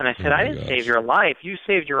 And I said, I didn't save your life. You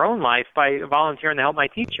saved your own life by volunteering to help my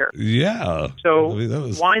teacher. Yeah. So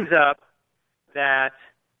winds up that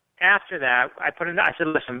after that, I said,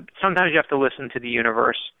 listen, sometimes you have to listen to the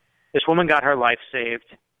universe. This woman got her life saved.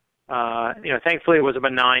 Thankfully it was a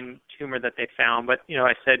benign tumor that they found. But,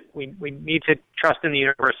 I said, we need to trust in the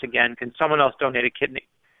universe again. Can someone else donate a kidney?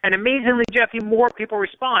 And amazingly, Jeffy, more people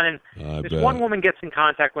respond. And this one woman gets in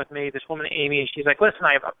contact with me, this woman, Amy, and she's like, listen,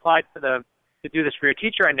 I applied to do this for your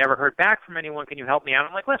teacher. I never heard back from anyone. Can you help me out?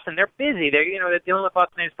 I'm like, listen, they're busy. They're dealing with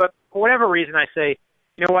lots of things. But for whatever reason, I say,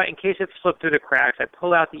 you know what, in case it slipped through the cracks, I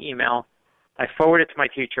pull out the email. I forward it to my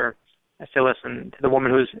teacher. I say, listen, to the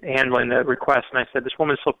woman who's handling the request, and I said, this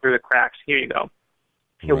woman slipped through the cracks. Here you go.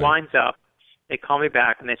 It winds up. They call me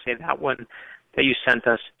back, and they say, that one that you sent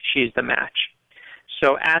us, she's the match.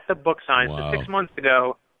 So at the book signing, so 6 months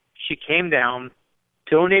ago, she came down,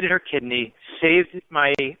 donated her kidney, saved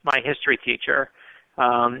my history teacher,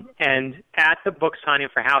 and at the book signing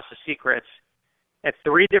for House of Secrets, at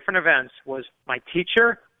 3 different events, was my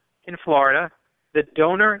teacher in Florida, the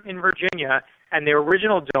donor in Virginia, and the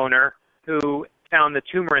original donor who found the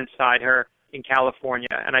tumor inside her in California.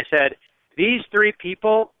 And I said, these 3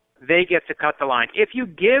 people, they get to cut the line. If you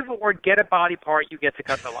give or get a body part, you get to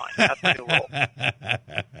cut the line. That's the new rule.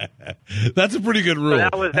 That's a pretty good rule.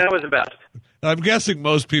 So that was the best. I'm guessing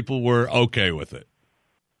most people were okay with it.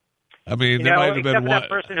 I mean, there might have been one. That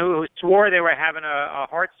person who swore they were having a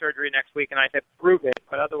heart surgery next week, and I said, prove it.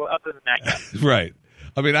 But other than that, yeah. Right.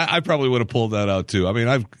 I mean, I probably would have pulled that out too. I mean,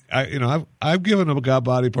 I've given a god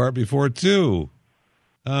body part before too.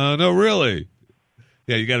 No, really.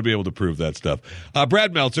 Yeah, you got to be able to prove that stuff.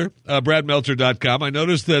 Brad Meltzer, bradmeltzer.com. I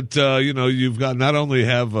noticed that you've got not only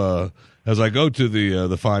have as I go to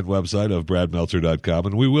the fine website of bradmeltzer.com,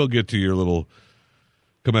 and we will get to your little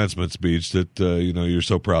commencement speech that you're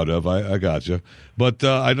so proud of. I got you, but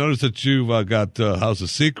I noticed that you've got House of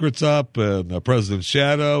Secrets up and President's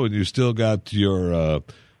Shadow, and you still got your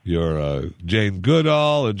Jane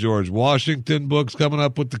Goodall and George Washington books coming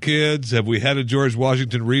up with the kids. Have we had a George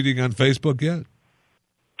Washington reading on Facebook yet?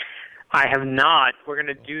 I have not. We're going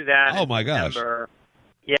to do that. Oh my gosh!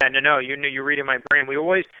 Yeah, no. You're reading my brain. We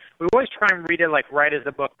always try and read it like right as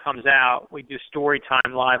the book comes out. We do story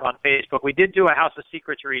time live on Facebook. We did do a House of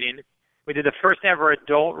Secrets reading. We did the first ever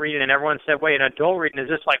adult reading, and everyone said, "Wait, an adult reading, is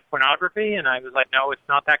this like pornography?" And I was like, "No, it's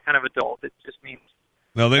not that kind of adult. It just means."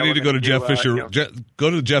 No, they need to go to Jeff Fisher. Go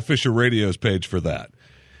to Jeff Fisher Radio's page for that.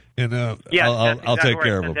 And I'll take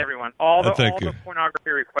care of them. Everyone. All the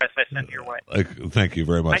pornography requests I sent your way. Thank you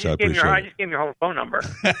very much. I appreciate it. I just gave you your home phone number.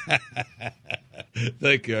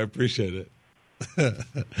 Thank you. I appreciate it.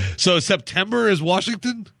 So September is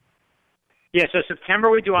Washington? Yeah, so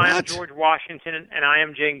September we do I Am George Washington and I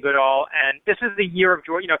Am Jane Goodall. And this is the year of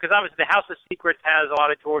George, because obviously the House of Secrets has a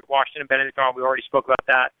lot of George Washington and Benedict Arnold. We already spoke about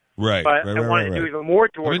that. Right. But I wanted to do even more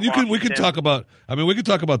George Washington. We can talk about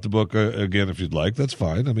the book again if you'd like. That's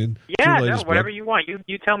fine. I mean, whatever you want.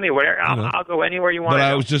 You tell me whatever. I'll go anywhere you want. But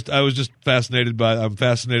I was just fascinated by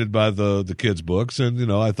the kids' books,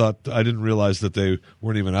 and I thought I didn't realize that they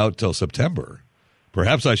weren't even out till September.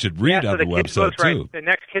 Perhaps I should read on the website too. Right. The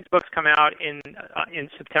next kids' books come out in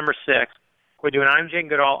September 6th. We're doing I Am Jane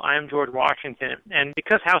Goodall, I Am George Washington, and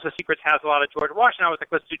because House of Secrets has a lot of George Washington, I was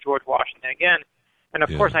like, let's do George Washington again. And, of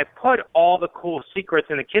course, I put all the cool secrets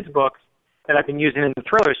in the kids' books that I've been using in the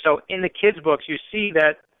thrillers. So in the kids' books, you see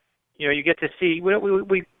that, you get to see,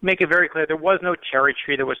 we make it very clear, there was no cherry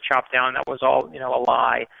tree that was chopped down. That was all, a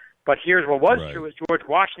lie. But here's what was true is George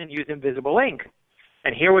Washington used invisible ink.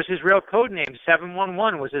 And here was his real code name.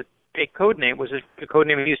 711 was his big code name, the code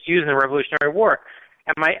name he used to use in the Revolutionary War.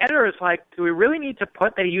 And my editor is like, do we really need to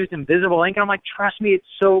put that he used invisible ink? And I'm like, trust me, it's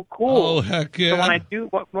so cool. Oh, heck yeah. So when I do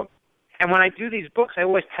when I do these books, I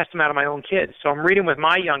always test them out of my own kids. So I'm reading with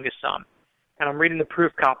my youngest son, and I'm reading the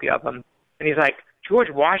proof copy of them. And he's like,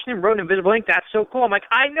 George Washington wrote in invisible ink? That's so cool. I'm like,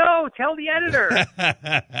 I know. Tell the editor.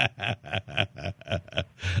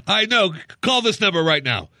 I know. Call this number right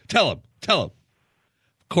now. Tell him. Of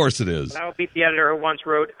course it is. I will beat the editor who once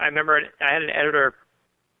wrote, I remember I had an editor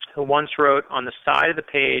who once wrote on the side of the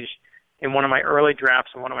page in one of my early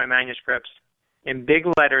drafts of one of my manuscripts in big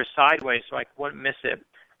letters sideways so I wouldn't miss it.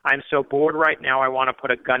 I'm so bored right now, I want to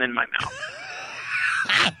put a gun in my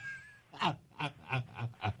mouth.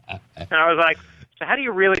 And I was like, so how do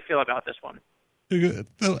you really feel about this one?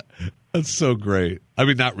 That's so great. I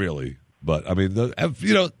mean, not really, but I mean,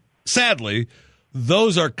 sadly,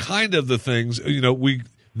 those are kind of the things,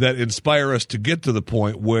 that inspire us to get to the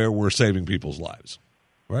point where we're saving people's lives,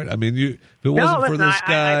 right? I mean, if it wasn't for this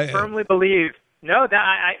guy, I firmly believe. No,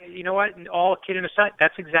 you know what? All kidding aside,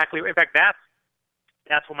 that's exactly. In fact,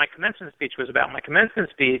 that's what my commencement speech was about. My commencement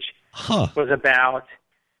speech was about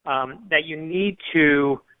that you need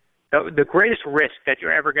to. The greatest risk that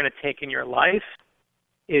you're ever going to take in your life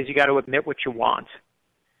is you got to admit what you want,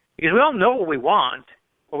 because we all know what we want,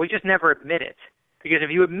 but we just never admit it. Because if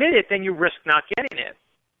you admit it, then you risk not getting it.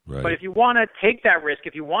 Right. But if you want to take that risk,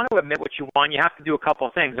 if you want to admit what you want, you have to do a couple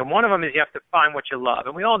of things. And one of them is you have to find what you love.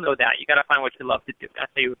 And we all know that. You got to find what you love to do.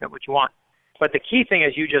 That's how you admit what you want. But the key thing,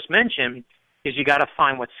 as you just mentioned, is you got to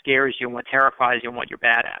find what scares you and what terrifies you and what you're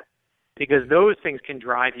bad at. Because those things can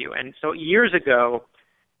drive you. And so years ago,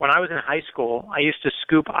 when I was in high school, I used to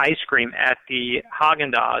scoop ice cream at the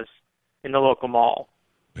Haagen-Dazs in the local mall.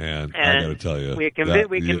 Man, and I got to tell you, we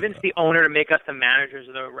convinced the owner to make us the managers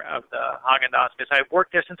of the Haagen-Dazs, because I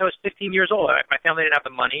worked there since I was 15 years old. My family didn't have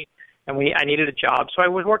the money, and I needed a job, so I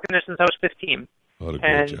was working there since I was 15. What a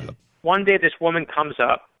great job! One day, this woman comes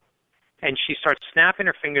up, and she starts snapping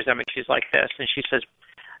her fingers at me. She's like this, and she says,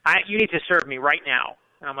 "You need to serve me right now."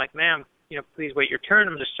 And I'm like, "Ma'am, please wait your turn.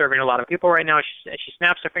 I'm just serving a lot of people right now." She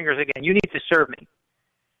snaps her fingers again. "You need to serve me."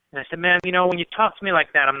 And I said, "Ma'am, when you talk to me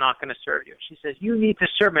like that, I'm not going to serve you." She says, "You need to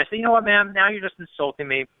serve me." I said, "You know what, ma'am? Now you're just insulting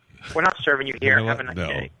me. We're not serving you here. Have a nice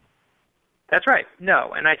day." That's right.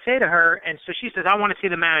 No. And I say to her, and so she says, "I want to see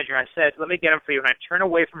the manager." I said, "Let me get him for you." And I turn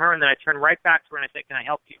away from her, and then I turn right back to her, and I said, "Can I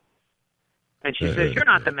help you?" And she says, "You're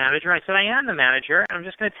not the manager." I said, "I am the manager, and I'm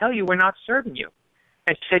just going to tell you we're not serving you."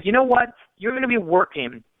 And she said, "You know what? You're going to be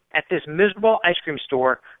working at this miserable ice cream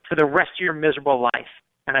store for the rest of your miserable life."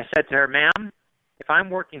 And I said to her, "Ma'am, if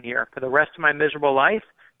I'm working here for the rest of my miserable life,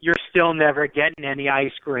 you're still never getting any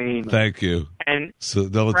ice cream." Thank you. And so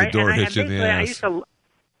don't let the door hit you in the ass.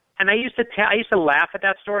 I used to laugh at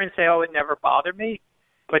that story and say, "Oh, it never bothered me."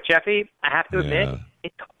 But Jeffy, I have to admit,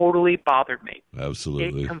 it totally bothered me.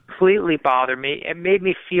 Absolutely. It completely bothered me. It made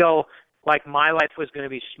me feel like my life was going to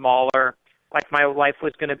be smaller, like my life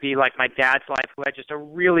was going to be like my dad's life, who had just a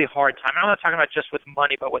really hard time. I'm not talking about just with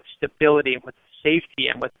money, but with stability and with safety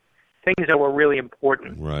and with things that were really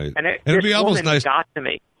important. Right. And it'd be almost nice. Got to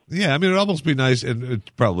me. Yeah, I mean, it'd almost be nice, and it's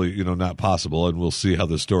probably, not possible, and we'll see how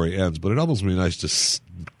the story ends, but it'd almost be nice to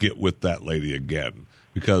get with that lady again,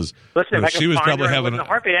 because she was probably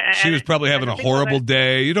having a horrible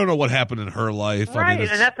day. You don't know what happened in her life. Right, I mean,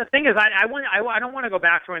 and that's the thing is I don't want to go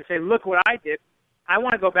back to her and say, "Look what I did." I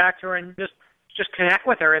want to go back to her and just connect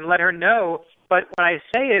with her and let her know. But what I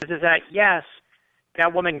say is that, yes,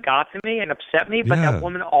 that woman got to me and upset me, but that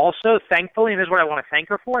woman also, thankfully, and this is what I want to thank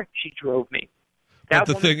her for, she drove me. But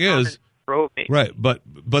the thing is, drove me. Right, but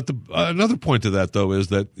another point to that, though, is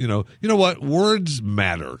that, you know what? Words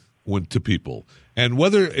matter to people. And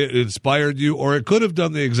whether it inspired you or it could have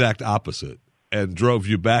done the exact opposite and drove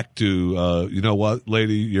you back to, you know what,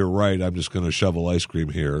 lady, you're right, I'm just going to shovel ice cream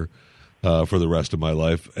here for the rest of my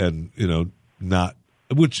life. And,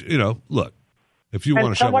 look. If you want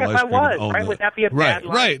to shovel ice cream and own would that be a bad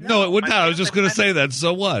line? Right. No, it would not. I was just going to say that.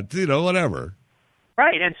 So what? Whatever.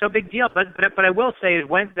 Right, and so big deal. But I will say,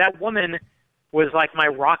 when that woman was like my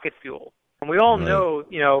rocket fuel, and we all know,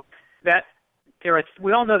 that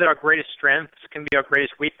we all know that our greatest strengths can be our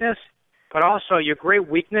greatest weakness, but also your great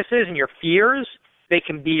weaknesses and your fears, they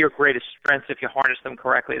can be your greatest strengths if you harness them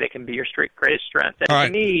correctly. They can be your greatest strength. And to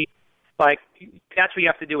me, that's what you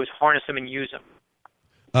have to do is harness them and use them.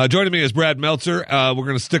 Joining me is Brad Meltzer. We're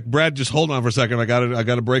going to stick. Brad, just hold on for a second. I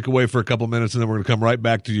got to break away for a couple minutes, and then we're going to come right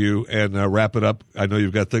back to you and wrap it up. I know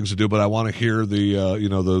you've got things to do, but I want to hear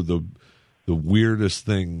the weirdest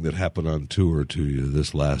thing that happened on tour to you,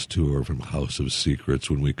 this last tour from House of Secrets.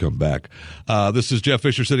 When we come back, this is Jeff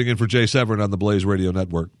Fisher sitting in for Jay Severin on the Blaze Radio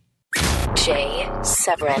Network. Jay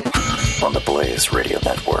Severin on the Blaze Radio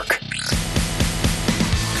Network.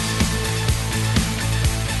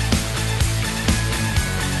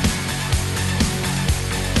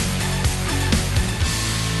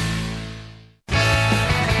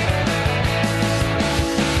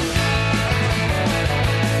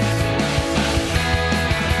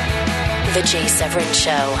 The Jay Severin Show,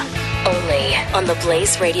 only on the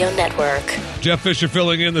Blaze Radio Network. Jeff Fisher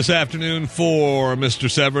filling in this afternoon for Mr.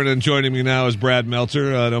 Severin, and joining me now is Brad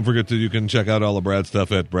Meltzer. Don't forget you can check out all the Brad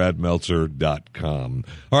stuff at bradmeltzer.com.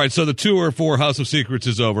 All right, so the tour for House of Secrets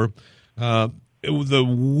is over. the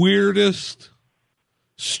weirdest,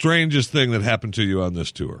 strangest thing that happened to you on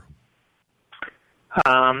this tour?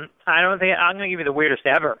 I don't think I'm going to give you the weirdest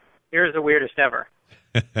ever. Here's the weirdest ever: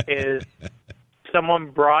 is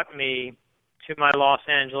someone brought me to my Los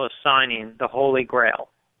Angeles signing the Holy Grail.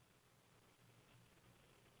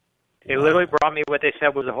 They literally brought me what they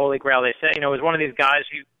said was the Holy Grail. They said, it was one of these guys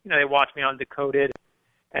who, they watched me on Decoded,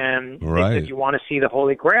 and they said, you want to see the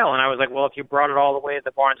Holy Grail? And I was like, well, if you brought it all the way to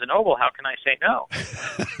the Barnes & Noble, how can I say no?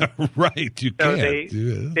 Right, you so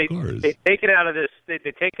can't. They take it out of this. They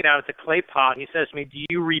take it out of the clay pot. He says to me, do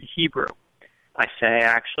you read Hebrew? I say, I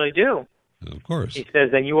actually do. Of course. He says,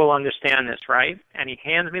 then you will understand this, right? And he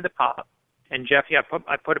hands me the pot. And Jeffy,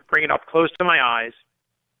 bring it up close to my eyes,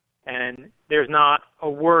 and there's not a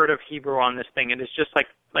word of Hebrew on this thing. And it's just like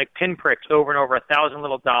pinpricks over and over, 1,000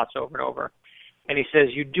 little dots over and over. And he says,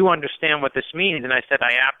 you do understand what this means? And I said,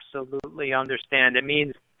 I absolutely understand. It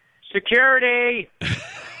means security.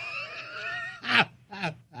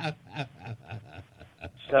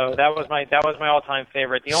 So that was my all-time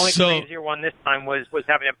favorite. The only crazier one this time was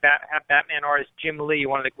having have Batman artist Jim Lee,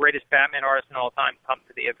 one of the greatest Batman artists in all time, come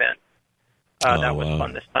to the event. That was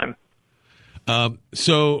fun this time.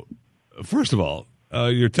 So, first of all,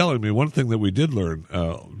 you're telling me one thing that we did learn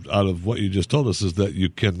out of what you just told us is that you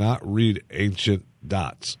cannot read ancient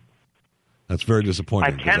dots. That's very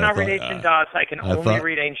disappointing. I cannot read ancient dots. I can only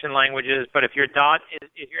read ancient languages. But if your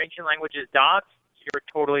ancient language is dots, you're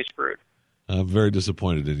totally screwed. I'm very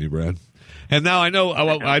disappointed in you, Brad. And now I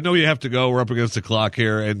know you have to go. We're up against the clock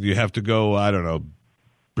here, and you have to go. I don't know,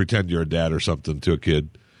 pretend you're a dad or something to a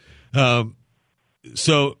kid.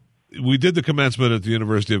 So we did the commencement at the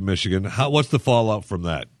University of Michigan. What's the fallout from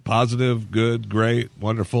that? Positive, good, great,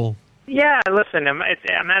 wonderful? Yeah, listen, I'm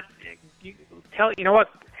not. You know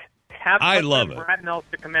what? I love it. Brad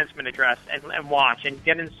Meltzer commencement address and watch and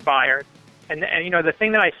get inspired. And the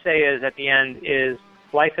thing that I say is at the end is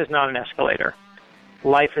life is not an escalator.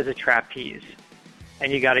 Life is a trapeze,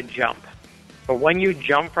 and you got to jump. But when you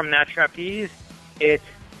jump from that trapeze, it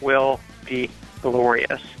will be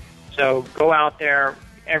glorious. So go out there,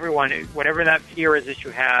 everyone, whatever that fear is that you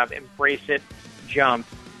have, embrace it, jump,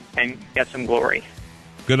 and get some glory.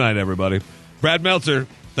 Good night, everybody. Brad Meltzer,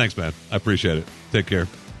 thanks, man. I appreciate it. Take care.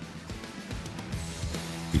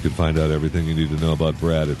 You can find out everything you need to know about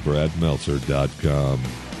Brad at bradmeltzer.com.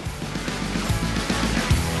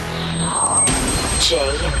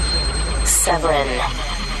 Jay Severin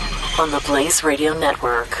on the Blaze Radio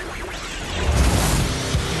Network.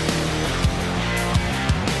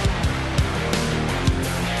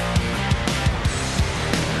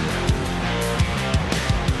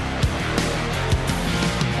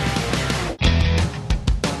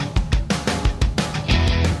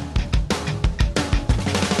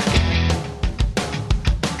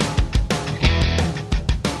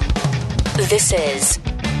 This is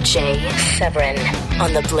Jay Severin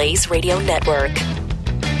on the Blaze Radio Network.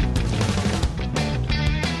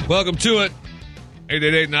 Welcome to it.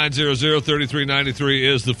 888-900-3393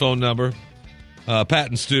 is the phone number. Pat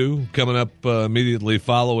and Stu coming up immediately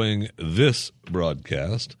following this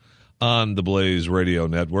broadcast on the Blaze Radio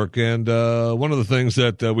Network. And one of the things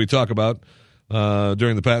that we talk about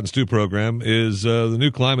during the Pat and Stu program is the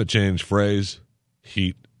new climate change phrase,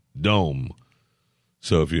 heat dome.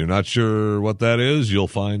 So if you're not sure what that is, you'll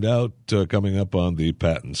find out coming up on the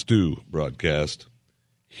Pat and Stu broadcast,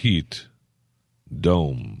 heat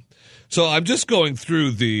dome. So I'm just going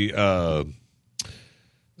through the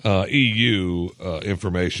EU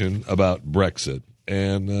information about Brexit,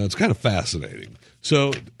 and it's kind of fascinating.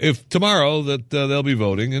 So if tomorrow that they'll be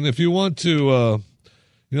voting, and if you want to,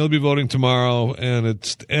 they'll be voting tomorrow, and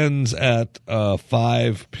it ends at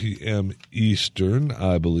 5 p.m. Eastern,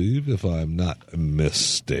 I believe, if I'm not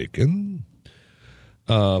mistaken,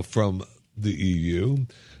 from the EU.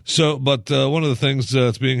 So, but one of the things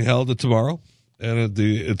that's being held at tomorrow, and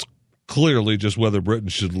it's clearly just whether Britain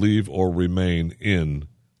should leave or remain in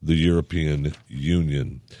the European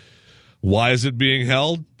Union. Why is it being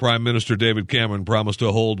held? Prime Minister David Cameron promised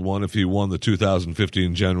to hold one if he won the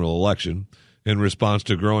 2015 general election, in response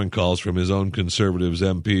to growing calls from his own Conservatives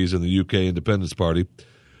MPs in the UK Independence Party,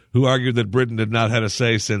 who argued that Britain had not had a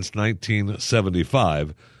say since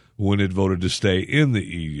 1975, when it voted to stay in the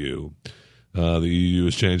EU. The EU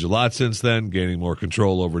has changed a lot since then, gaining more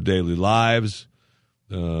control over daily lives.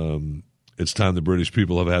 It's time the British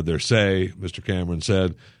people have had their say, Mr. Cameron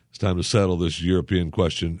said. It's time to settle this European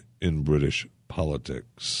question in British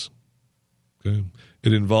politics. Okay?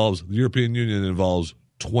 The European Union involves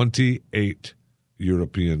 28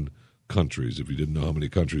 European countries, if you didn't know how many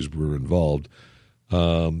countries were involved.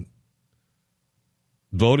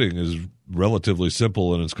 voting is relatively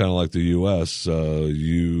simple, and it's kind of like the U.S.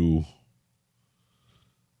 You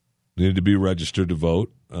need to be registered to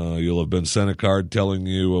vote. You'll have been sent a card telling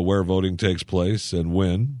you where voting takes place and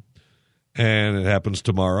when. And it happens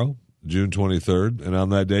tomorrow, June 23rd. And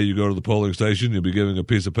on that day, you go to the polling station. You'll be given a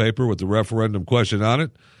piece of paper with the referendum question on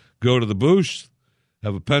it. Go to the booth,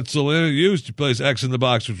 have a pencil in it used. You place X in the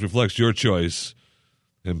box, which reflects your choice,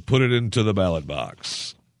 and put it into the ballot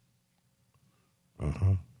box.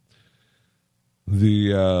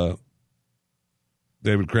 The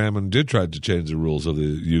David Cameron did try to change the rules of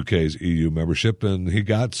the UK's EU membership, and he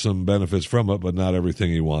got some benefits from it, but not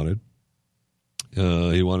everything he wanted.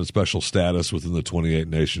 He wanted special status within the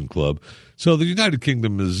 28-nation club. So the United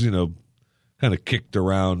Kingdom is, kind of kicked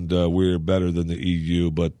around. We're better than the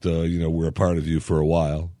EU, but, we're a part of you for a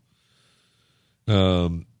while.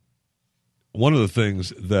 One of the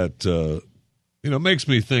things that, makes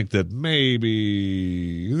me think that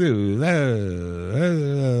maybe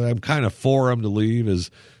I'm kind of for him to leave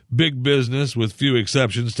is big business, with few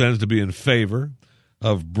exceptions, tends to be in favor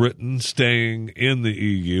of Britain staying in the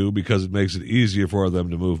EU because it makes it easier for them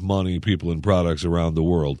to move money, people, and products around the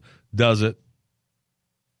world. Does it?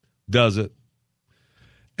 Does it?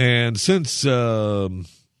 And since not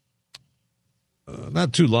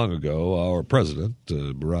too long ago, our president,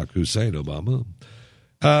 Barack Hussein Obama,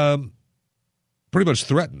 pretty much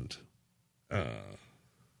threatened the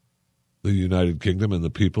United Kingdom and the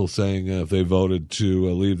people, saying if they voted to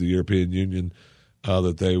leave the European Union,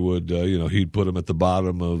 that they would, he'd put them at the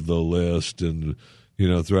bottom of the list and,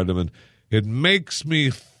 threaten them. And it makes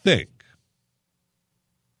me think,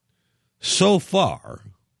 so far,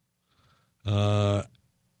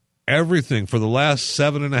 everything for the last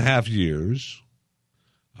 7.5 years,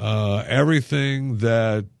 everything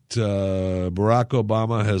that Barack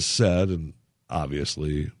Obama has said, and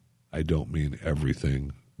obviously I don't mean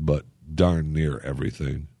everything, but darn near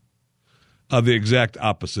everything, the exact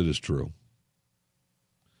opposite is true.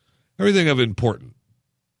 Everything of important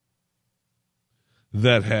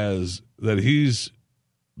that he's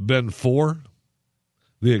been for,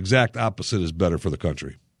 the exact opposite is better for the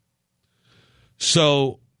country.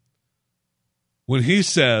 So when he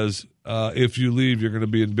says, if you leave, you're going to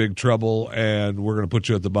be in big trouble and we're going to put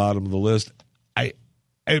you at the bottom of the list,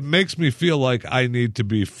 it makes me feel like I need to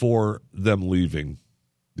be for them leaving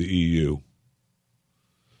the EU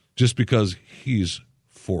just because he's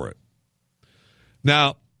for it.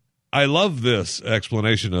 Now, I love this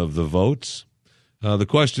explanation of the votes. The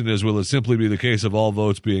question is, will it simply be the case of all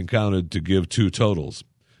votes being counted to give two totals?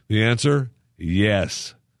 The answer,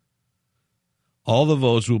 yes. All the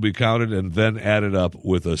votes will be counted and then added up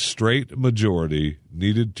with a straight majority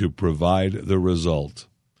needed to provide the result.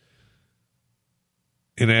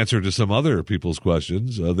 In answer to some other people's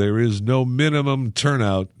questions, there is no minimum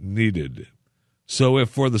turnout needed. So if,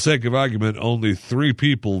 for the sake of argument, only 3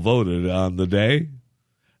 people voted on the day,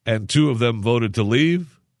 and 2 of them voted to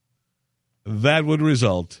leave, that would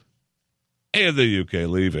result in the UK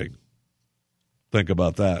leaving. Think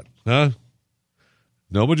about that, huh?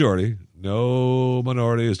 No majority, no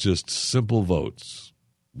minority. It's just simple votes,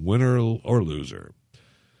 winner or loser.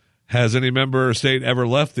 Has any member state ever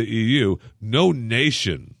left the EU? No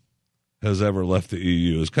nation has ever left the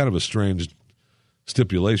EU. It's kind of a strange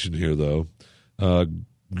stipulation here, though.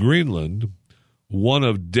 Greenland, one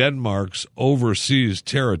of Denmark's overseas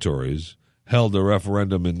territories, held a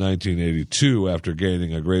referendum in 1982 after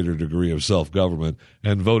gaining a greater degree of self-government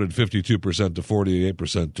and voted 52% to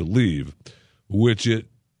 48% to leave, which it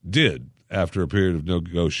did after a period of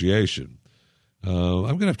negotiation. I'm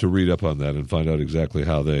going to have to read up on that and find out exactly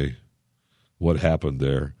what happened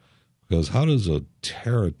there. Because how does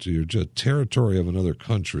you're just territory of another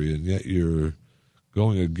country, and yet you're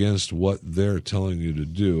going against what they're telling you to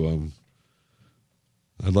do? I'm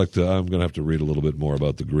going to have to read a little bit more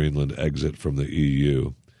about the Greenland exit from the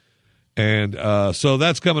EU. And so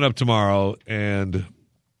that's coming up tomorrow, and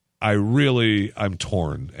I'm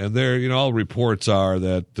torn. And there, all reports are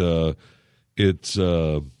that they're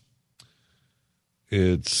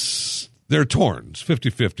torn. It's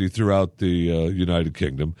 50-50 throughout the United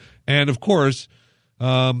Kingdom. And, of course,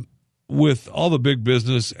 with all the big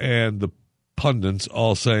business and the pundits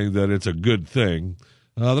all saying that it's a good thing,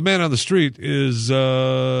 the man on the street is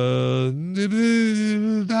not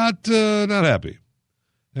happy.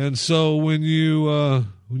 And so when you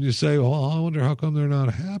say, "Well, I wonder how come they're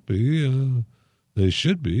not happy," they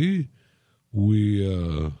should be.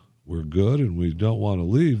 We're good, and we don't want to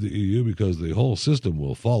leave the EU because the whole system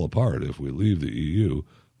will fall apart if we leave the EU.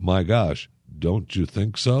 My gosh, don't you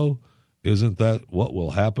think so? Isn't that what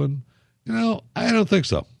will happen? I don't think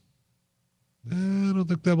so. I don't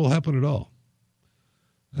think that will happen at all.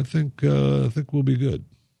 I think we'll be good.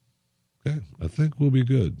 Okay, I think we'll be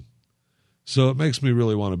good. So it makes me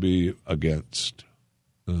really want to be against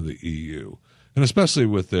the EU, and especially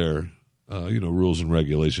with their rules and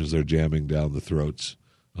regulations. They're jamming down the throats,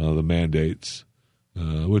 the mandates,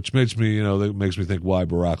 which makes me that makes me think why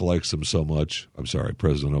Barack likes them so much. I'm sorry,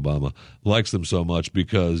 President Obama likes them so much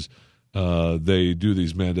because they do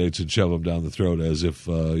these mandates and shove them down the throat as if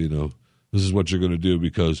this is what you're going to do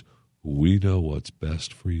because we know what's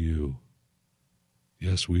best for you.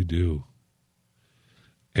 Yes, we do.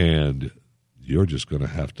 And you're just going to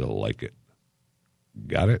have to like it.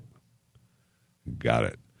 Got it? Got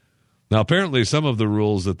it. Now, apparently some of the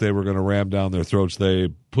rules that they were going to ram down their throats, they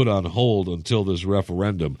put on hold until this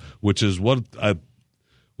referendum, which is what I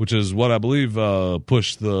believe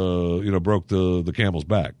pushed broke the camel's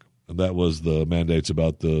back. And that was the mandates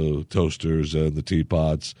about the toasters and the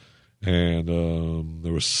teapots. And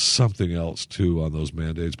there was something else, too, on those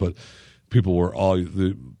mandates. But people were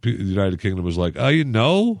the United Kingdom was like,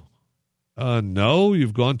 no,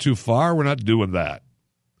 you've gone too far. We're not doing that.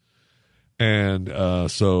 And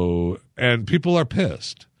and people are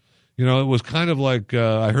pissed. It was kind of like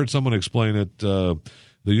I heard someone explain it. The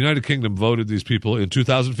United Kingdom voted these people in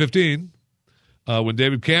 2015 when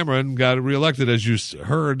David Cameron got reelected, as you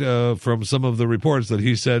heard from some of the reports that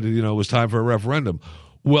he said, it was time for a referendum.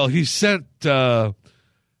 Well, he sent people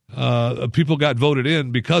got voted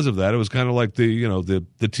in because of that. It was kind of like the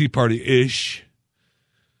Tea Party-ish.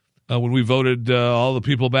 When we voted all the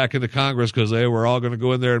people back into Congress because they were all going to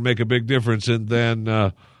go in there and make a big difference. And then,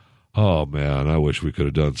 oh, man, I wish we could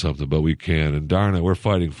have done something, but we can't. And darn it, we're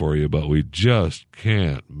fighting for you, but we just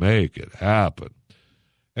can't make it happen.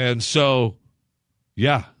 And so,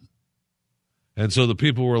 yeah. And so the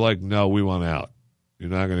people were like, no, we want out. You're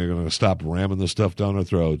not going to stop ramming this stuff down our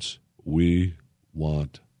throats. We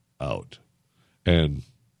want out. And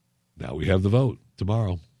now we have the vote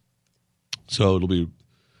tomorrow. So it'll be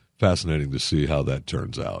fascinating to see how that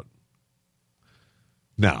turns out.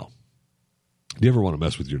 Now, do you ever want to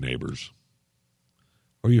mess with your neighbors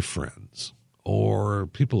or your friends or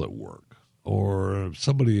people at work or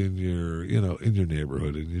somebody in your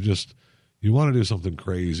neighborhood, and you want to do something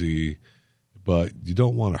crazy, but you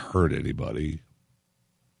don't want to hurt anybody?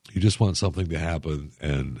 You just want something to happen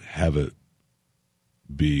and have it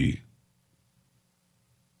be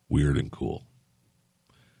weird and cool.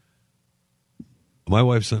 My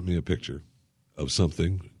wife sent me a picture of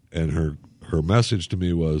something, and her message to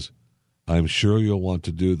me was, I'm sure you'll want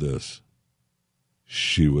to do this.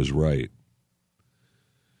 She was right.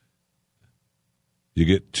 You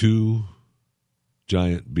get 2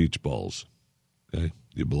 giant beach balls. Okay?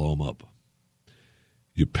 You blow them up.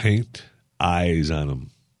 You paint eyes on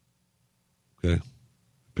them. Okay?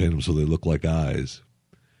 Paint them so they look like eyes.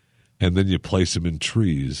 And then you place them in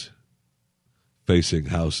trees facing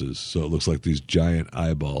houses, so it looks like these giant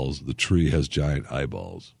eyeballs. The tree has giant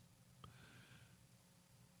eyeballs.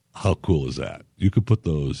 How cool is that? You could put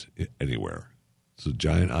those anywhere. So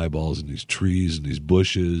giant eyeballs in these trees and these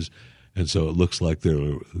bushes, and so it looks like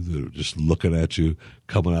they're just looking at you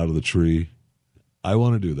coming out of the tree. I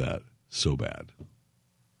want to do that so bad.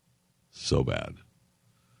 So bad.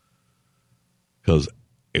 Because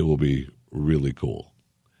it will be really cool.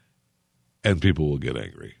 And people will get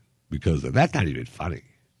angry. Because that's not even funny.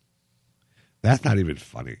 That's not even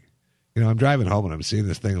funny. I'm driving home and I'm seeing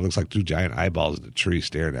this thing that looks like 2 giant eyeballs in the tree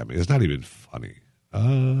staring at me. It's not even funny.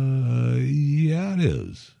 Yeah, it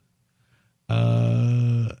is.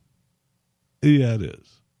 Yeah, it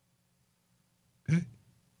is. Okay?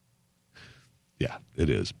 Yeah, it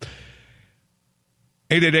is.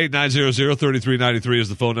 888-900-3393 is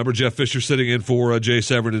the phone number. Jeff Fisher sitting in for Jay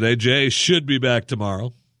Severin today. Jay should be back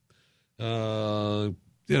tomorrow.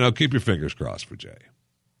 Keep your fingers crossed for Jay.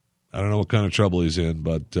 I don't know what kind of trouble he's in,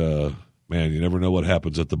 but, man, you never know what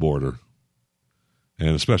happens at the border. And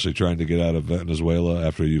especially trying to get out of Venezuela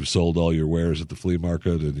after you've sold all your wares at the flea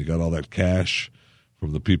market and you got all that cash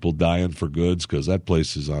from the people dying for goods, because that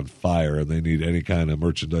place is on fire and they need any kind of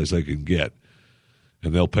merchandise they can get.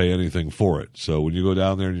 And they'll pay anything for it. So when you go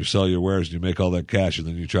down there and you sell your wares and you make all that cash and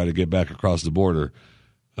then you try to get back across the border,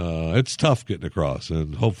 it's tough getting across.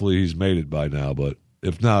 And hopefully he's made it by now. But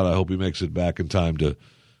if not, I hope he makes it back in time to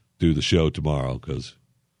do the show tomorrow, because,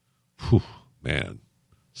 man,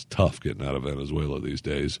 it's tough getting out of Venezuela these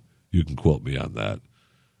days. You can quote me on that.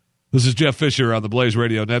 This is Jeff Fisher on the Blaze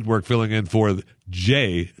Radio Network, filling in for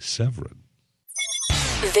Jay Severin.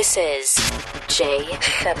 This is Jay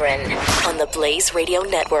Severin on the Blaze Radio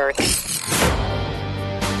Network.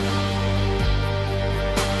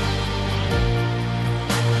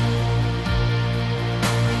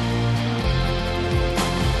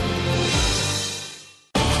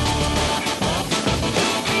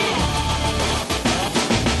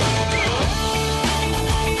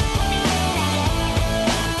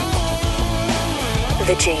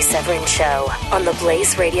 The Jay Severin Show on the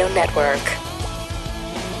Blaze Radio Network.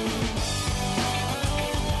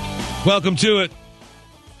 Welcome to it.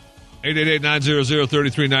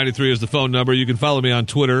 888-900-3393 is the phone number. You can follow me on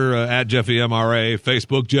Twitter at JeffyMRA,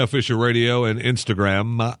 Facebook, Jeff Fisher Radio, and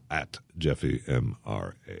Instagram at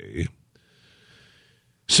JeffyMRA.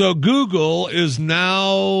 So Google is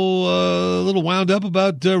now a little wound up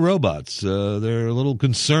about robots. They're a little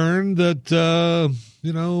concerned that,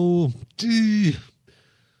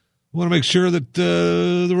 want to make sure that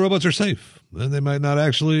the robots are safe. And they might not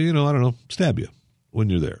actually, stab you when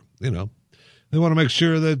you're there, They want to make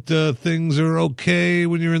sure that things are okay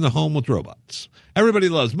when you're in the home with robots. Everybody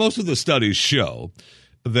loves, most of the studies show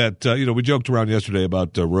that, we joked around yesterday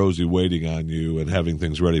about Rosie waiting on you and having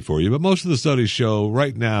things ready for you. But most of the studies show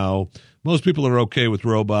right now, most people are okay with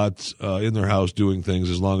robots in their house doing things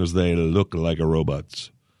as long as they look like a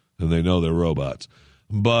robots and they know they're robots.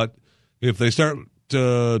 But if they start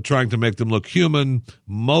trying to make them look human,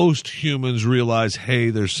 most humans realize, hey,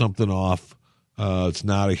 there's something off. It's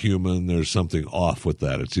not a human. There's something off with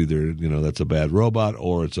that. It's either, that's a bad robot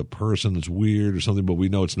or it's a person that's weird or something, but we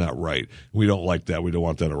know it's not right. We don't like that. We don't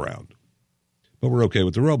want that around. But we're okay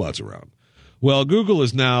with the robots around. Well, Google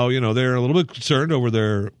is now, they're a little bit concerned over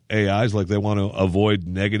their AIs, like they want to avoid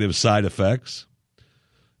negative side effects.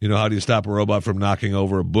 How do you stop a robot from knocking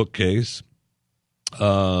over a bookcase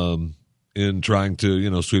in trying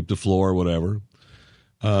to, sweep the floor or whatever?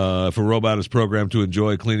 If a robot is programmed to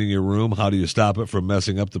enjoy cleaning your room, how do you stop it from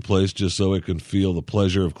messing up the place just so it can feel the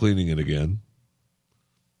pleasure of cleaning it again?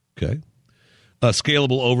 Okay.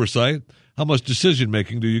 Scalable oversight. How much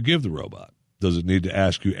decision-making do you give the robot? Does it need to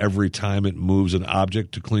ask you every time it moves an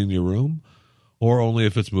object to clean your room? Or only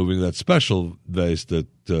if it's moving that special vase that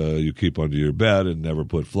you keep under your bed and never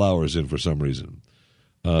put flowers in for some reason?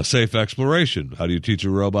 Safe exploration. How do you teach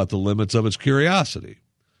a robot the limits of its curiosity?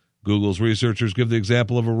 Google's researchers give the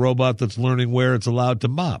example of a robot that's learning where it's allowed to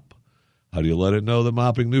mop. How do you let it know that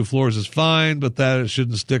mopping new floors is fine, but that it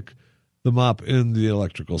shouldn't stick the mop in the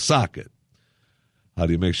electrical socket? How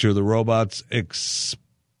do you make sure the robots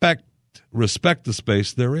respect the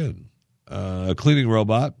space they're in? A cleaning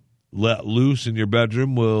robot let loose in your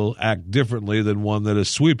bedroom will act differently than one that is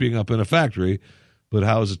sweeping up in a factory, but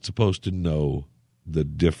how is it supposed to know the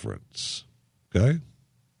difference? Okay?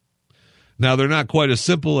 Now, they're not quite as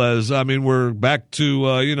simple as, we're back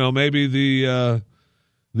to, maybe the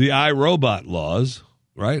iRobot laws,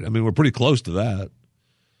 right? We're pretty close to that.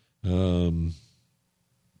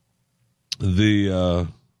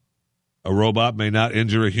 A robot may not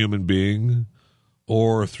injure a human being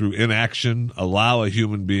or through inaction allow a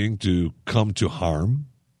human being to come to harm.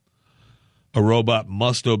 A robot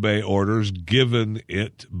must obey orders given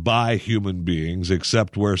it by human beings,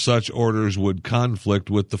 except where such orders would conflict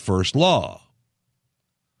with the first law.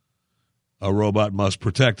 A robot must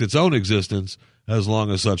protect its own existence as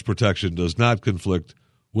long as such protection does not conflict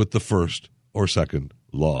with the first or second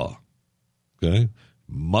law. Okay?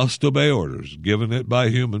 Must obey orders given it by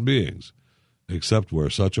human beings, except where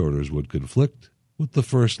such orders would conflict with the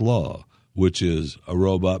first law, which is a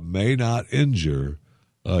robot may not injure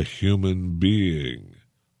a human being,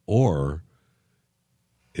 or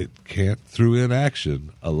it can't, through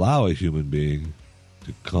inaction, allow a human being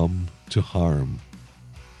to come to harm.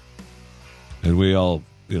 And we all,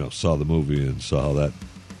 saw the movie and saw how that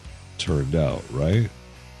turned out, right?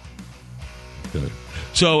 Okay.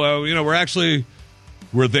 So,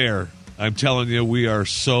 we're there. I'm telling you, we are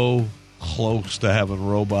so close to having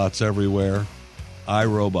robots everywhere.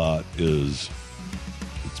 iRobot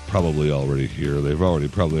it's probably already here. They've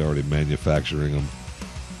probably already manufacturing them.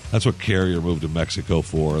 That's what Carrier moved to Mexico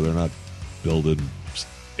for. They're not building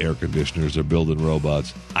air conditioners. They're building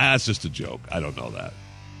robots. That's just a joke. I don't know that.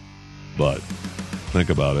 But think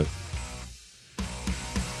about it.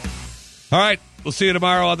 All right. We'll see you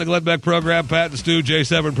tomorrow on the Glenn Beck program. Pat and Stu, Jay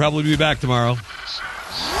Severin probably be back tomorrow.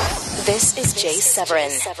 This is Jay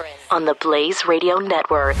Severin on the Blaze Radio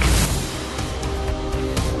Network.